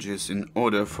technologies in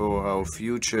order for our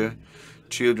future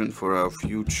children, for our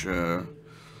future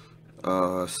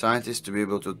scientists to be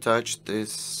able to touch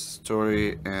this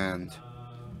story. And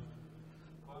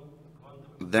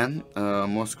then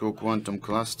Moscow Quantum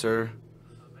Cluster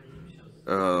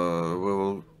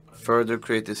will further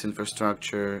create this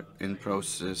infrastructure in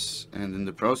process, and in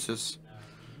the process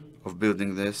of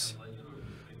building this,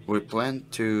 we plan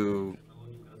to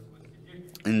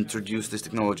introduce these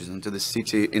technologies into the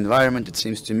city environment. It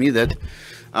seems to me that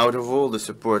out of all the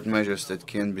support measures that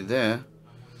can be there,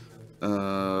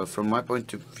 from my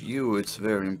point of view, it's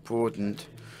very important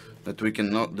that we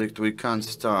can't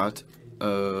start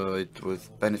it with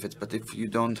benefits, but if you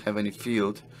don't have any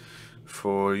field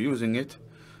for using it,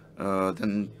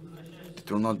 then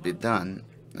it will not be done.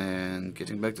 And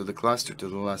getting back to the cluster, to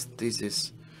the last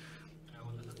thesis,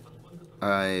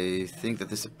 I think that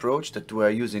this approach that we are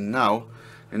using now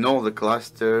in all the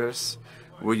clusters,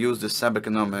 we use the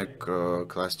sub-economic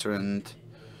cluster, and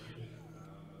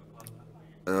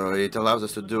it allows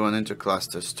us to do an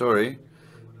inter-cluster story.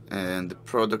 And the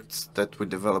products that we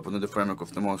develop under the framework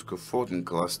of the Moscow Photon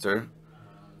cluster,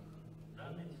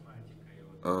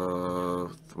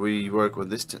 we work with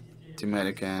this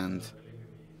thematic, and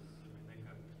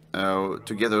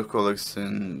together with colleagues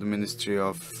in the Ministry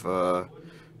of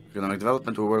Economic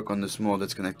Development, we work on this model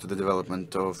that's connected to the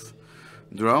development of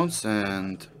drones,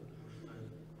 and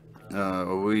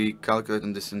we calculate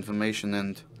on this information,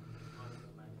 and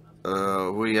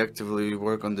we actively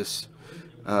work on this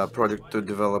project to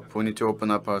develop. We need to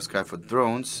open up our sky for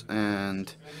drones,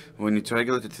 and we need to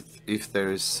regulate it if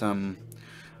there is some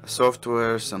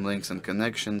software, some links and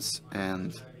connections,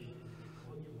 and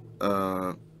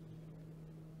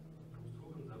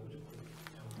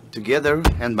together,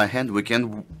 hand by hand, we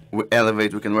can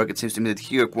elevate, we can work. It seems to me that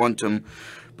here quantum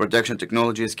protection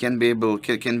technologies can be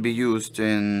used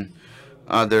in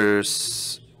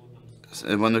others.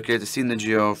 When we create a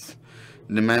synergy of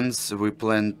demands, we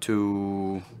plan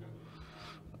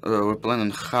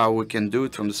on how we can do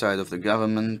it from the side of the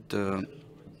government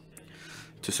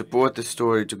to support the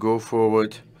story, to go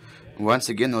forward. Once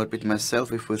again, I'll repeat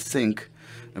myself, if we think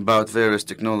about various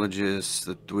technologies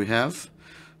that we have,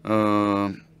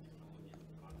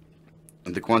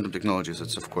 the quantum technologies,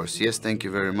 that's of course. Yes, thank you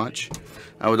very much.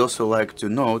 I would also like to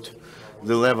note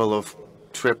the level of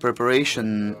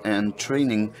preparation and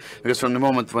training, because from the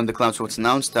moment when the cloud was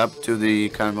announced up to the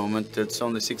current moment, it's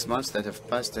only 6 months that have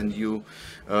passed, and you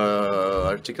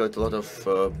articulate a lot of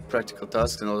practical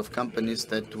tasks, and a lot of companies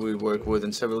that we work with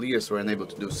in several years were unable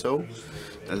to do so.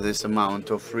 This amount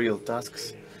of real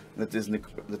tasks that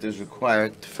is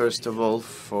required, first of all,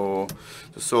 to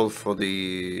solve for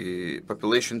the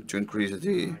population, to increase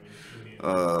the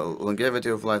longevity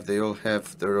of life. They all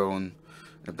have their own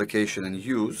application and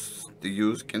use. The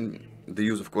use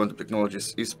of quantum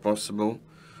technologies is possible.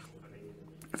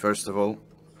 First of all,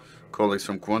 colleagues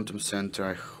from Quantum Center,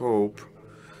 I hope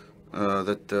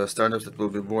that startups that will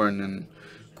be born in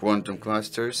quantum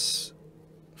clusters,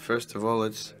 first of all,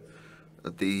 it's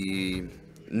the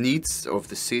needs of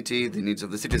the city, the needs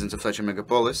of the citizens of such a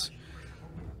megapolis,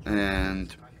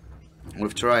 and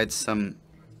we've tried some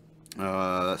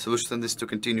solutions on this to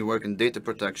continue work in data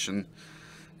protection.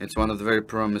 It's one of the very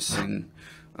promising.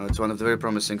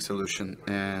 Solution,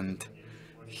 and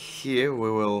here we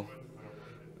will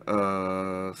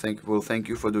thank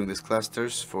you for doing these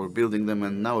clusters, for building them.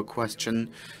 And now a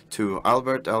question to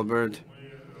Albert. Albert,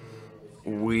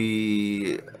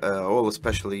 we all,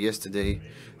 especially yesterday,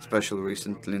 especially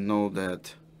recently, know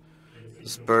that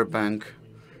Sberbank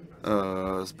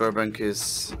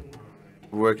is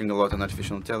working a lot on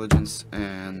artificial intelligence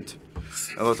and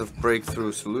a lot of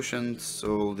breakthrough solutions.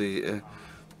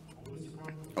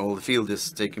 All the field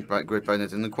is taking great part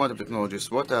in the quantum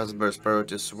technologies. What are Sber's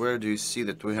priorities? Where do you see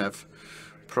that we have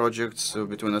projects?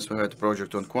 Between us, we had a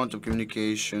project on quantum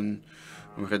communication.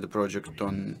 We had a project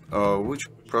on which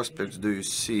prospects do you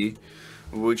see?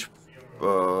 Which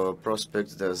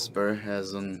prospects does Sber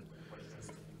has on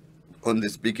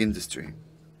this big industry?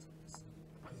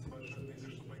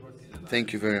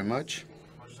 Thank you very much.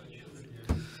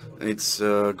 It's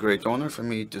a great honor for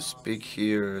me to speak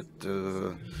here at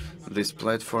this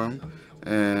platform,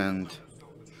 and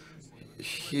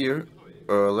here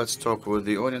let's talk with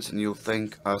the audience, and you'll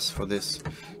thank us for this.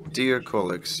 Dear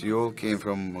colleagues, you all came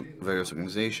from various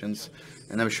organizations,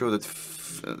 and I'm sure that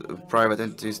private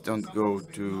entities don't go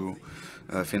to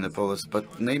Finapolis,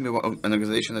 but name me an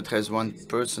organization that has one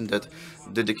person that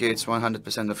dedicates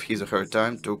 100% of his or her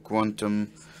time to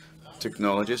quantum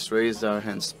technologies. Raise our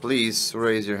hands, please.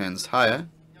 Raise your hands higher.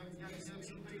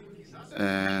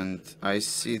 And I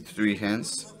see 3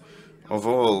 hands of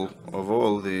all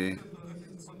the.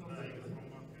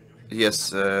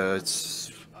 Yes, it's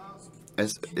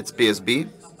PSB.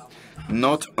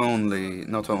 Not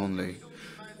only.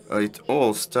 It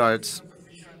all starts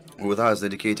with us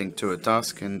dedicating to a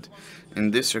task, and in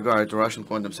this regard, Russian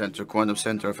Quantum Center of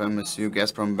MSU,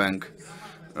 Gazprombank.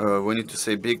 We need to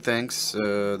say big thanks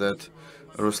that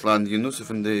Ruslan Yunusov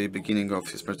in the beginning of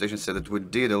his presentation said that we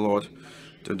did a lot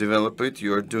to develop it.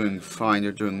 You're doing fine,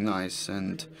 you're doing nice.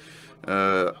 And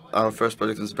our first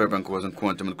project in Sberbank was on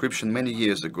quantum encryption many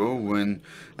years ago. When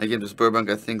I came to Sberbank,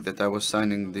 I think that I was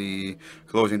signing the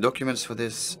closing documents for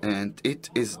this, and it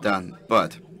is done.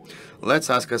 But let's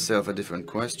ask ourselves a different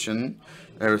question,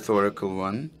 a rhetorical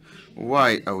one.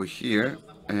 Why are we here?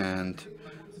 And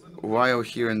why are we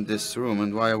here in this room?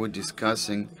 And why are we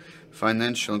discussing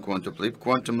financial quantum leap?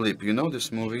 Quantum Leap, you know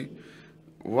this movie?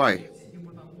 Why?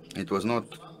 It was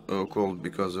not called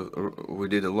because we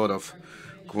did a lot of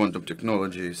quantum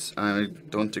technologies. I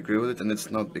don't agree with it, and it's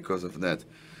not because of that.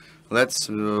 Let's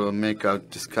make our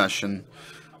discussion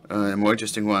a more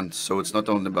interesting one. So it's not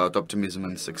only about optimism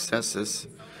and successes.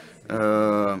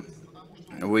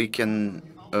 We can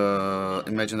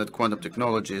imagine that quantum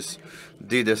technologies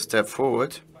did a step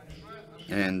forward,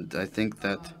 and I think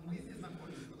that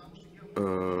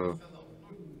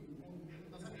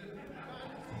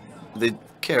they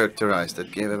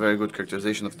gave a very good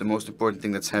characterization of the most important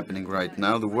thing that's happening right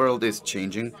now. The world is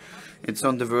changing. It's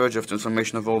on the verge of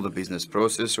transformation of all the business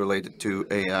process related to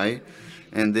AI.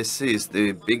 And this is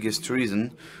the biggest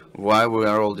reason why we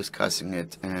are all discussing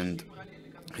it, and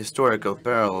historical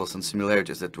parallels and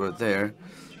similarities that were there,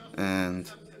 and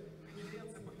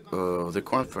the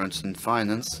conference in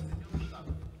finance,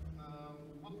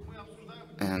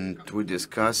 and we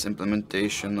discuss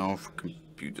implementation of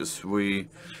computers.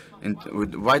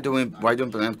 Why do we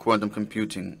implement quantum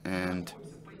computing? And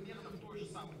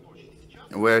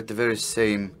we're at the very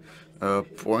same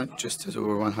point, just as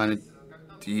over 100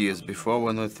 years before,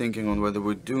 when we're thinking on whether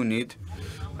we do need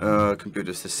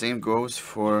computers. The same goes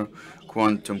for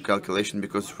quantum calculation,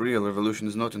 because real revolution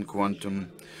is not in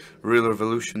quantum. Real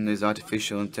revolution is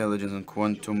artificial intelligence and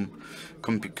quantum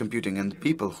computing. And the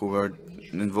people who were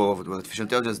involved with artificial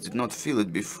intelligence did not feel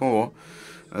it before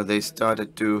they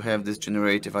started to have this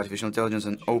generative artificial intelligence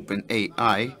and open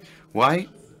AI. Why?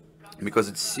 Because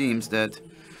it seems that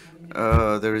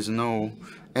there is no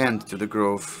end to the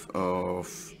growth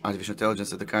of artificial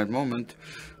intelligence at the current moment.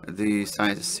 The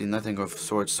scientists see nothing of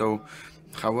sorts. So,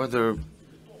 however,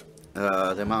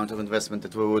 the amount of investment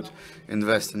that we would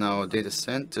invest in our data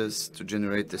centers to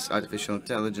generate this artificial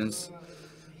intelligence,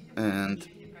 and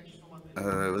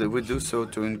we do so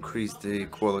to increase the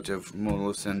quality of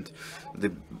models, and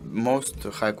the most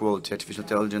high quality artificial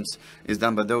intelligence is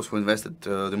done by those who invested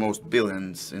the most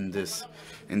billions in this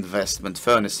investment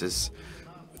furnaces.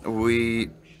 We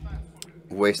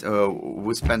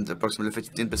spend approximately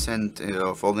 15%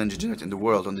 of all the energy generated in the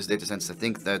world on these data centers. I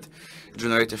think that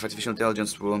generative artificial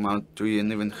intelligence will amount to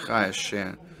an even higher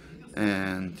share,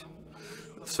 and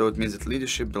so it means that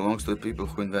leadership belongs to the people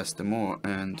who invest the more.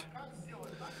 And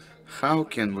how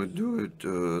can we do it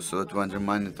so that we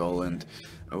undermine it all? And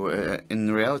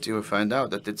in reality, we find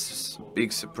out that it's a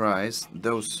big surprise.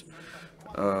 Those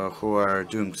who are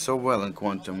doing so well in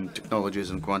quantum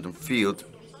technologies and quantum field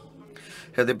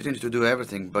have the opportunity to do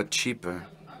everything but cheaper.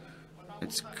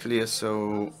 It's clear.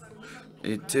 So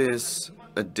it is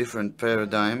a different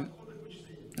paradigm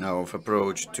of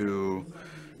approach to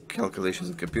calculations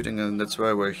and computing, and that's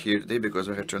why we're here today, because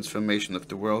we have transformation of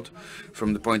the world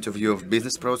from the point of view of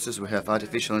business process. We have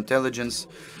artificial intelligence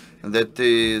that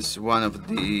is one of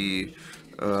the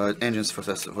engines for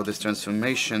this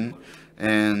transformation,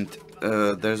 and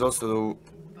there's also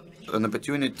an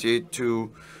opportunity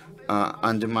to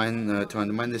undermine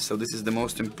this. So this is the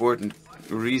most important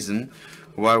reason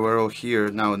why we're all here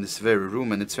now in this very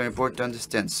room, and it's very important to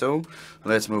understand. So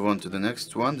let's move on to the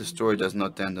next one. The story does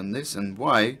not end on this. And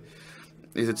why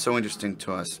is it so interesting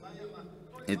to us?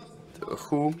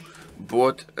 Who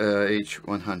bought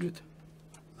H100?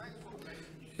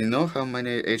 You know how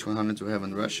many H100s we have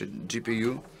in Russia?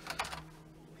 GPU?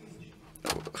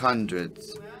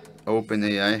 Hundreds.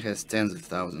 OpenAI has tens of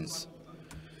thousands.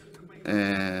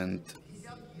 And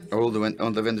all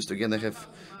the vendors together have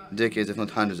decades, if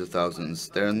not hundreds of thousands.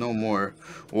 There are no more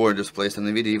orders placed on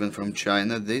NVIDIA, even from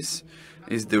China. This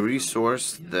is the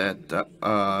resource that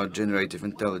generative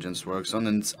intelligence works on,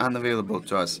 and it's unavailable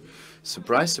to us.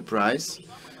 Surprise, surprise.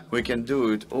 We can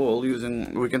do it all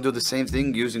we can do the same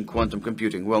thing using quantum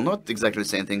computing. Well, not exactly the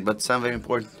same thing, but some very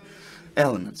important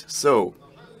elements. So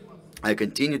I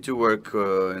continue to work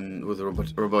with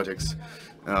robotics.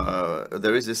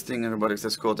 There is this thing in robotics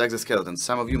that's called exoskeletons.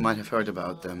 Some of you might have heard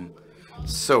about them.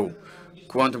 So,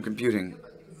 quantum computing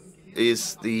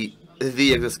is the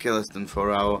exoskeleton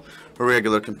for our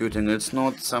regular computing. It's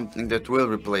not something that will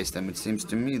replace them. It seems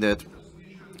to me that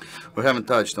we haven't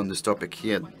touched on this topic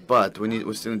yet, but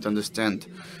we still need to understand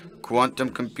quantum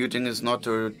computing is not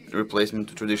a replacement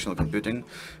to traditional computing.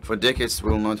 For decades,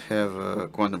 we will not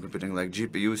have quantum computing like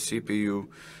GPU, CPU,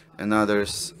 and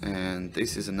others, and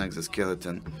this is an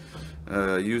exoskeleton.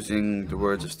 Using the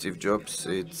words of Steve Jobs,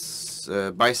 it's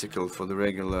a bicycle for the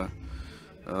regular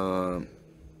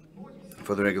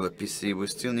PC. We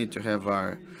still need to have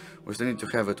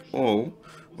it all.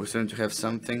 We still need to have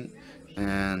something,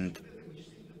 and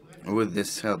with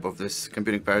this help of this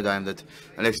computing paradigm that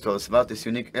Alexey told us about, this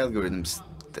unique algorithms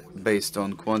based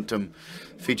on quantum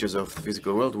features of the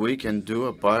physical world, we can do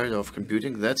a part of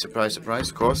computing that, surprise,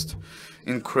 surprise, cost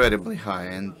incredibly high,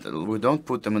 and we don't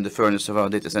put them in the furnace of our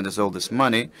data centers all this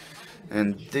money,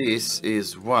 and this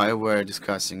is why we're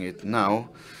discussing it now.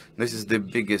 This is the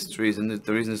biggest reason.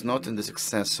 The reason is not in the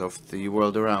success of the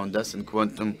world around us in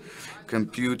quantum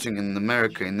computing in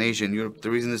America, in Asia, in Europe.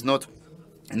 The reason is not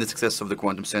in the success of the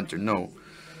quantum center. No,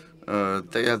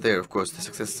 they are there, of course, the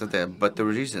successes are there, but the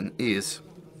reason is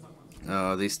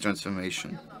this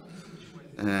transformation.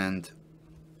 And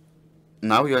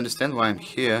now you understand why I'm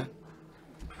here.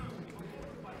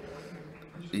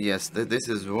 Yes, this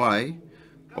is why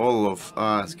all of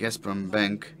us,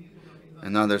 Gazprombank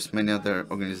and others, many other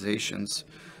organizations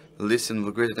listen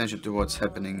with great attention to what's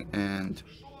happening. And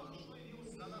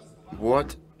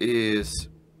what is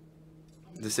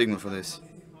the signal for this?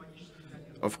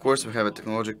 Of course, we have a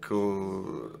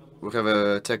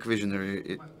tech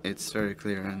visionary. It's very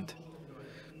clear, and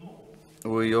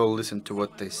we all listen to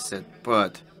what they said.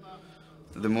 But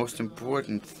the most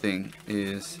important thing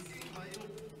is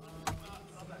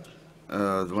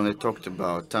when I talked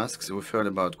about tasks, we've heard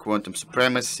about quantum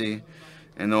supremacy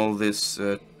and all these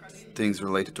things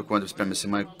related to quantum supremacy.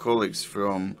 My colleagues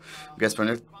from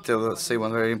Gazprombank say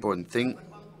one very important thing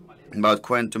about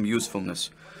quantum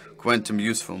usefulness. Quantum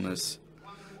usefulness.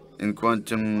 In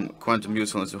quantum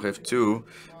usefulness, we have two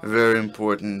very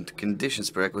important conditions,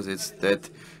 prerequisites, that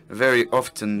very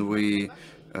often we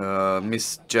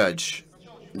misjudge.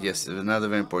 Yes, another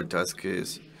very important task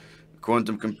is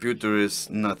quantum computer is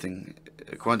nothing.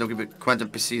 Quantum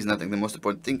PC is nothing. The most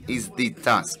important thing is the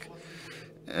task.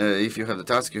 If you have the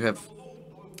task, you have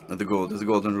the goal. There's the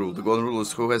golden rule. The golden rule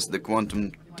is who has the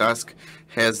quantum task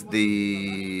has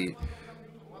the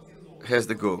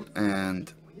goal.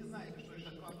 And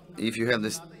if you have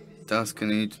this task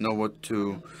and you need to know what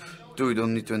to do, you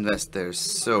don't need to invest there.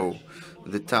 So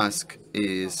the task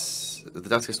has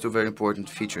two very important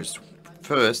features.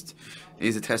 First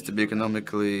is it has to be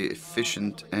economically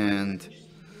efficient, and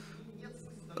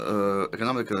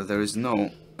economically there is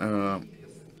no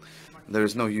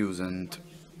use, and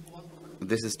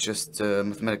this is just a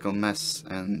mathematical mess.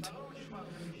 And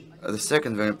the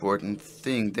second very important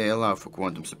thing, they allow for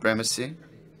quantum supremacy,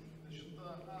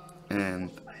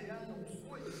 and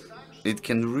it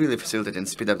can really facilitate and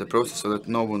speed up the process so that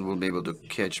no one will be able to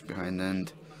catch behind.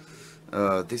 And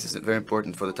this is very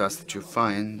important for the task that you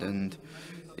find. And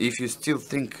if you still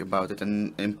think about it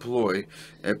and employ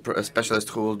a specialist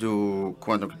who will do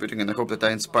quantum computing, and I hope that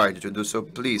I inspired you to do so,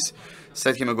 please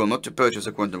set him a goal not to purchase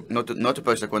a quantum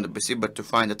PC, but to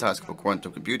find a task for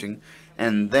quantum computing.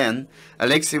 And then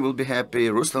Alexey will be happy,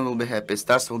 Ruslan will be happy,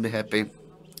 Stas will be happy,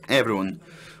 everyone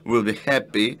will be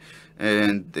happy,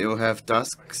 and they will have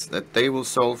tasks that they will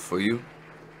solve for you.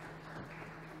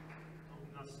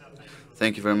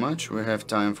 Thank you very much. We have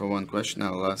time for one question.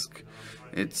 I'll ask.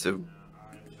 It's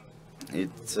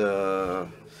a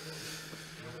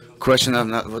question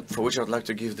for which I would like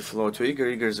to give the floor to Igor.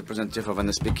 Igor is a representative of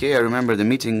NSPK. I remember the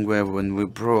meeting when we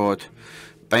brought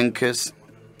bankers,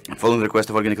 following the request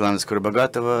of Organic Lana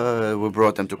Skorobogatova, we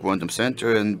brought them to Quantum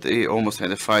Center, and they almost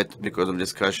had a fight because of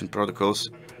discussion protocols.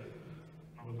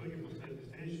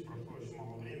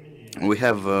 We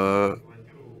have a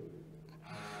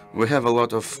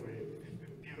lot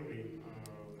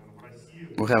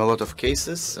of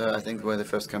cases. I think we're the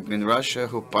first company in Russia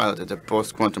who piloted a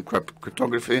post-quantum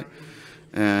cryptography.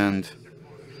 And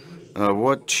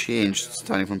what changed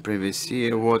starting from previous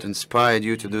year? What inspired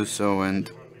you to do so?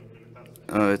 And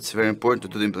it's very important to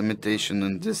do the implementation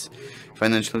in this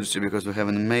financial industry, because we have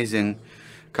an amazing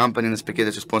company in NSPK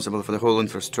that's responsible for the whole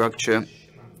infrastructure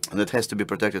that has to be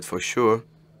protected for sure.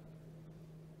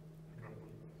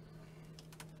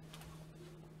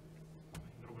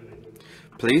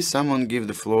 Please, someone give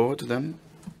the floor to them.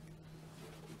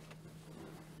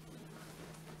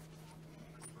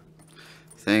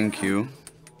 Thank you.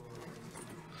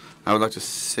 I would like to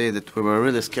say that we were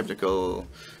really skeptical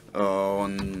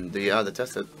on the other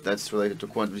test that's related to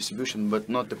quantum distribution, but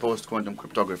not the post-quantum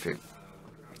cryptography.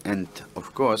 And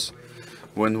of course,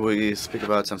 when we speak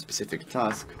about some specific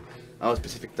task, our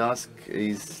specific task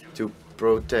is to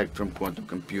protect from quantum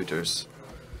computers,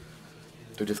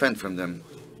 to defend from them.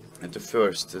 At the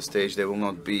first stage, they will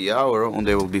not be our own,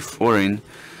 they will be foreign,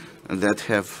 that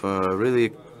have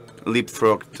really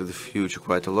leapfrogged to the future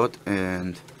quite a lot.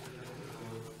 And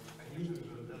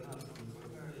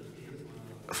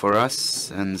for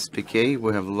us and NSPK,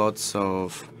 we have lots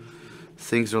of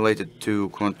things related to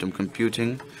quantum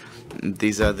computing.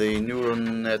 These are the neural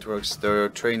networks. They're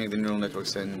training the neural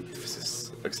networks and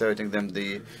accelerating them.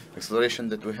 The acceleration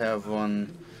that we have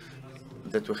on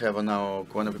our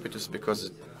quantum computers, because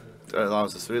it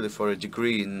allows us really for a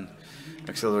degree in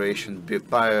acceleration,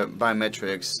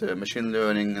 biometrics, machine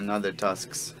learning, and other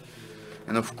tasks.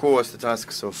 And of course, the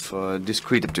tasks of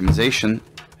discrete optimization,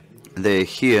 they're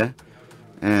here,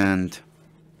 and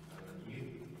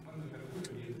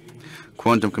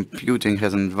quantum computing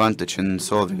has an advantage in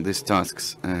solving these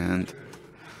tasks. And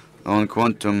on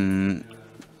quantum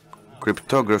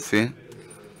cryptography,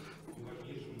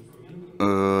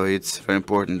 it's very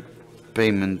important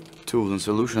payment tools and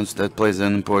solutions that plays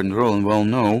an important role. And well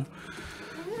know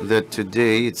that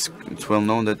today it's well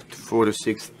known that 4 to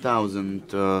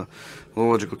 6,000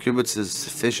 logical qubits is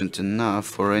sufficient enough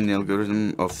for any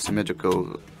algorithm of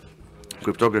symmetrical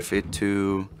cryptography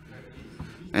to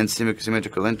and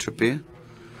symmetrical entropy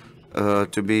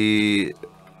to be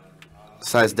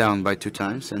sized down by 2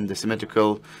 times, and the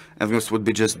symmetrical algorithms would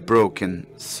be just broken.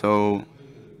 So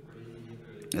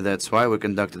that's why we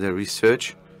conducted a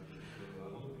research,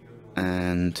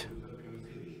 and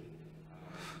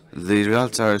the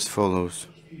results are as follows: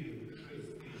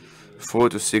 4,000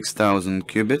 to 6,000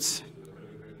 qubits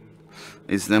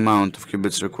is the amount of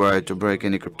qubits required to break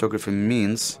any cryptography.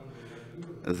 Means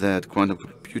that quantum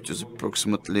computers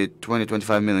approximately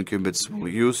 20-25 million qubits will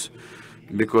use,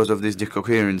 because of this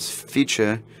decoherence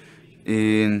feature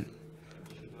in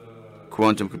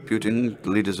quantum computing.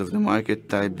 Leaders of the market,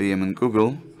 IBM and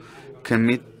Google,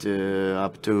 commit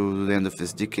up to the end of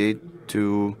this decade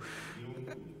to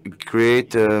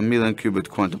create 1 million qubit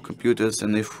quantum computers.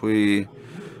 And if we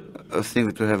think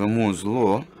that we have a Moore's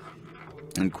law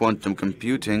in quantum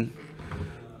computing,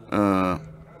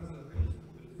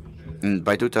 and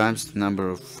by 2 times the number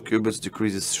of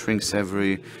qubits shrinks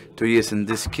every 2 years. In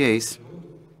this case,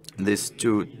 this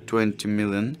 20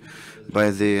 million by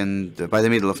the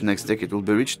middle of next decade will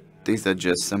be reached. These are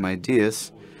just some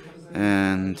ideas,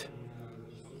 and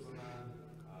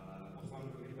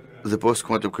the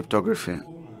post-quantum cryptography.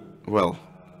 Well,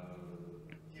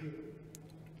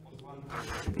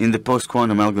 in the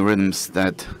post-quantum algorithms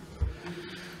that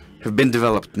have been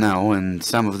developed now, and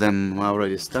some of them are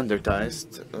already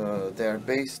standardized, they are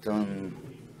based on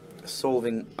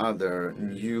solving other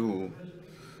new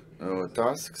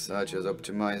tasks, such as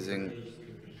optimizing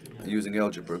using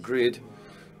algebra grid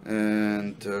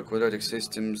and quadratic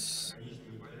systems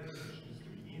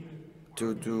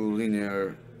to do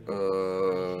linear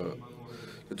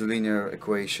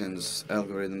equations,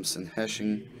 algorithms, and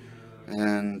hashing.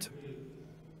 And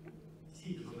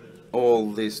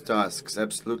all these tasks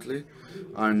absolutely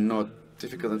are not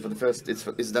difficult, and for the first,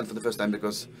 it's done for the first time,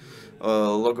 because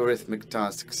logarithmic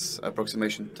tasks,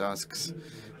 approximation tasks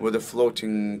with a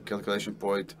floating calculation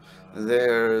point,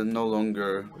 they're no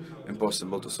longer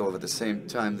impossible to solve at the same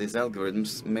time. These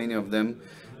algorithms, many of them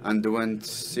underwent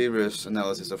serious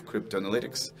analysis of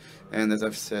cryptanalytics, and as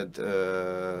I've said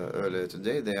earlier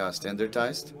today, they are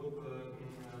standardized.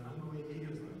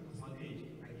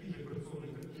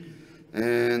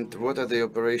 And what are the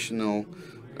operational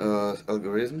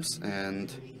algorithms? And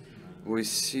we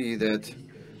see that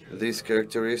these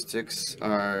characteristics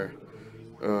are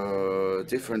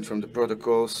different from the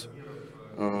protocols.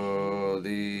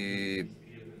 The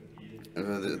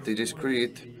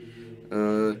discrete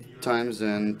times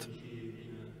and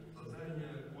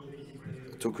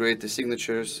to create the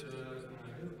signatures.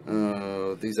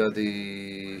 These are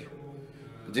the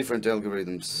different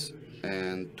algorithms,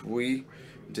 and we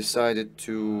decided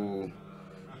to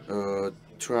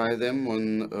try them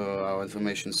on our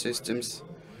information systems,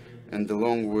 and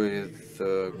along with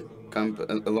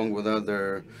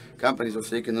other companies, we've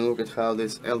taken a look at how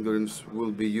these algorithms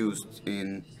will be used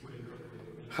in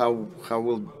how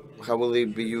will they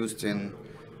be used in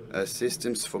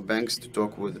systems for banks to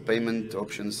talk with the payment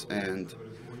options. And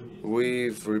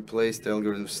we've replaced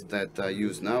algorithms that are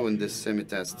used now in this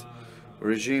semi-test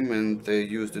regime, and they're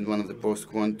used in one of the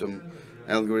post-quantum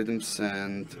algorithms,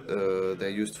 and they're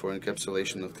used for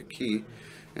encapsulation of the key.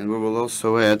 And we will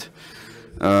also add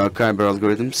Kyber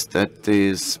algorithms, that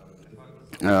is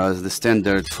the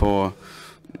standard for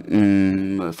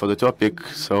the topic.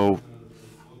 So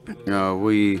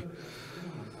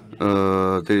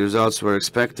the results were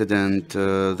expected, and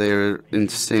they're in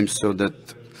the same, so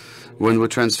that when we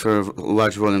transfer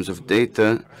large volumes of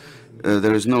data,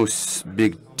 there is no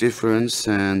big difference,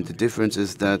 and the difference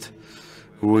is that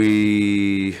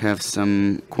we have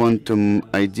some quantum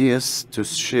ideas to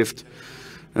shift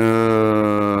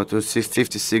to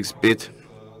 56-bit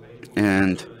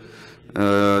and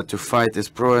to fight this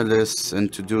proilus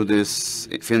and to do this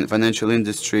financial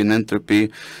industry and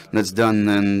entropy that's done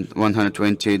in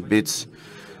 128 bits.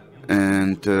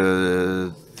 And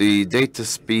the data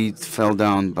speed fell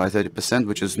down by 30%,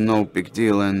 which is no big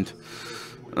deal. And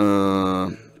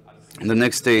the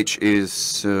next stage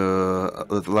is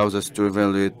that allows us to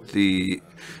evaluate the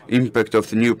impact of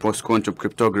the new post-quantum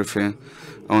cryptography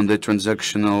on the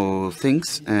transactional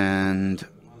things. And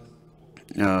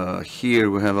here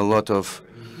we have a lot of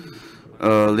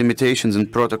limitations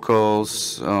and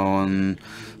protocols on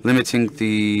limiting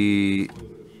the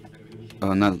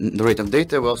rate of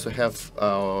data. We also have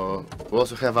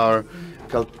our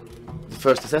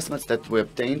first assessments that we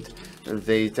obtained.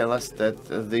 They tell us that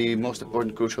the most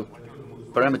important crucial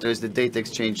parameter is the data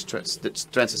exchange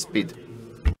transfer speed.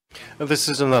 This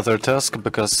is another task,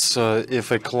 because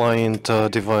if a client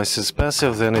device is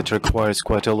passive, then it requires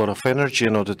quite a lot of energy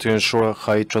in order to ensure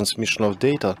high transmission of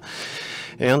data.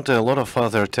 and a lot of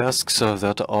other tasks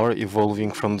that are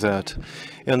evolving from that.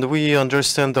 And we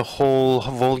understand the whole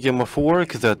volume of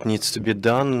work that needs to be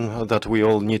done, that we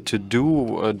all need to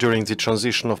do during the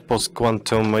transition of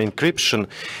post-quantum encryption.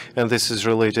 And this is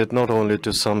related not only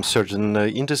to some certain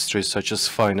industries, such as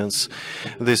finance.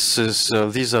 These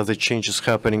are the changes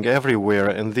happening everywhere.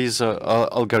 And these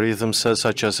algorithms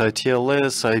such as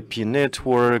ITLS, IP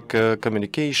network,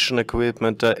 communication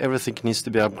equipment, everything needs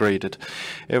to be upgraded.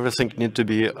 Everything needs to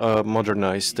be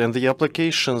modernized. And the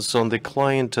applications on the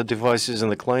client devices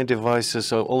and the client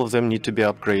devices, all of them need to be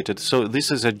upgraded. So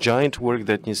this is a giant work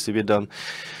that needs to be done.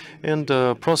 And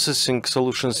processing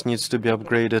solutions needs to be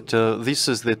upgraded. This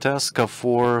is the task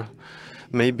for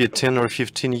maybe 10 or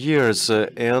 15 years,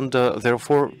 and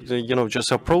therefore,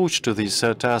 just approach to these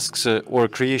tasks or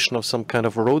creation of some kind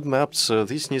of roadmaps,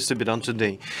 this needs to be done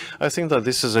today. I think that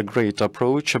this is a great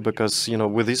approach because,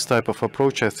 with this type of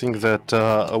approach, I think that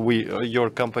your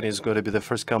company is going to be the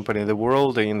first company in the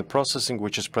world in the processing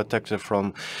which is protected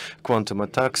from quantum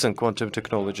attacks and quantum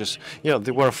technologies. Yeah,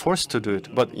 they were forced to do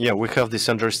it, but yeah, we have this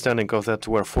understanding of that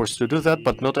we're forced to do that,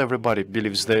 but not everybody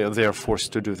believes they are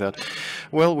forced to do that.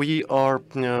 Well, we are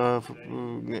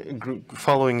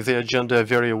following the agenda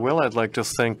very well. I'd like to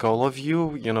thank all of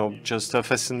you. Just a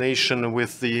fascination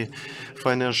with the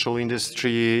financial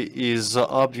industry is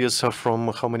obvious from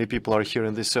how many people are here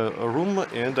in this room,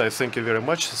 and I thank you very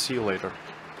much. See you later.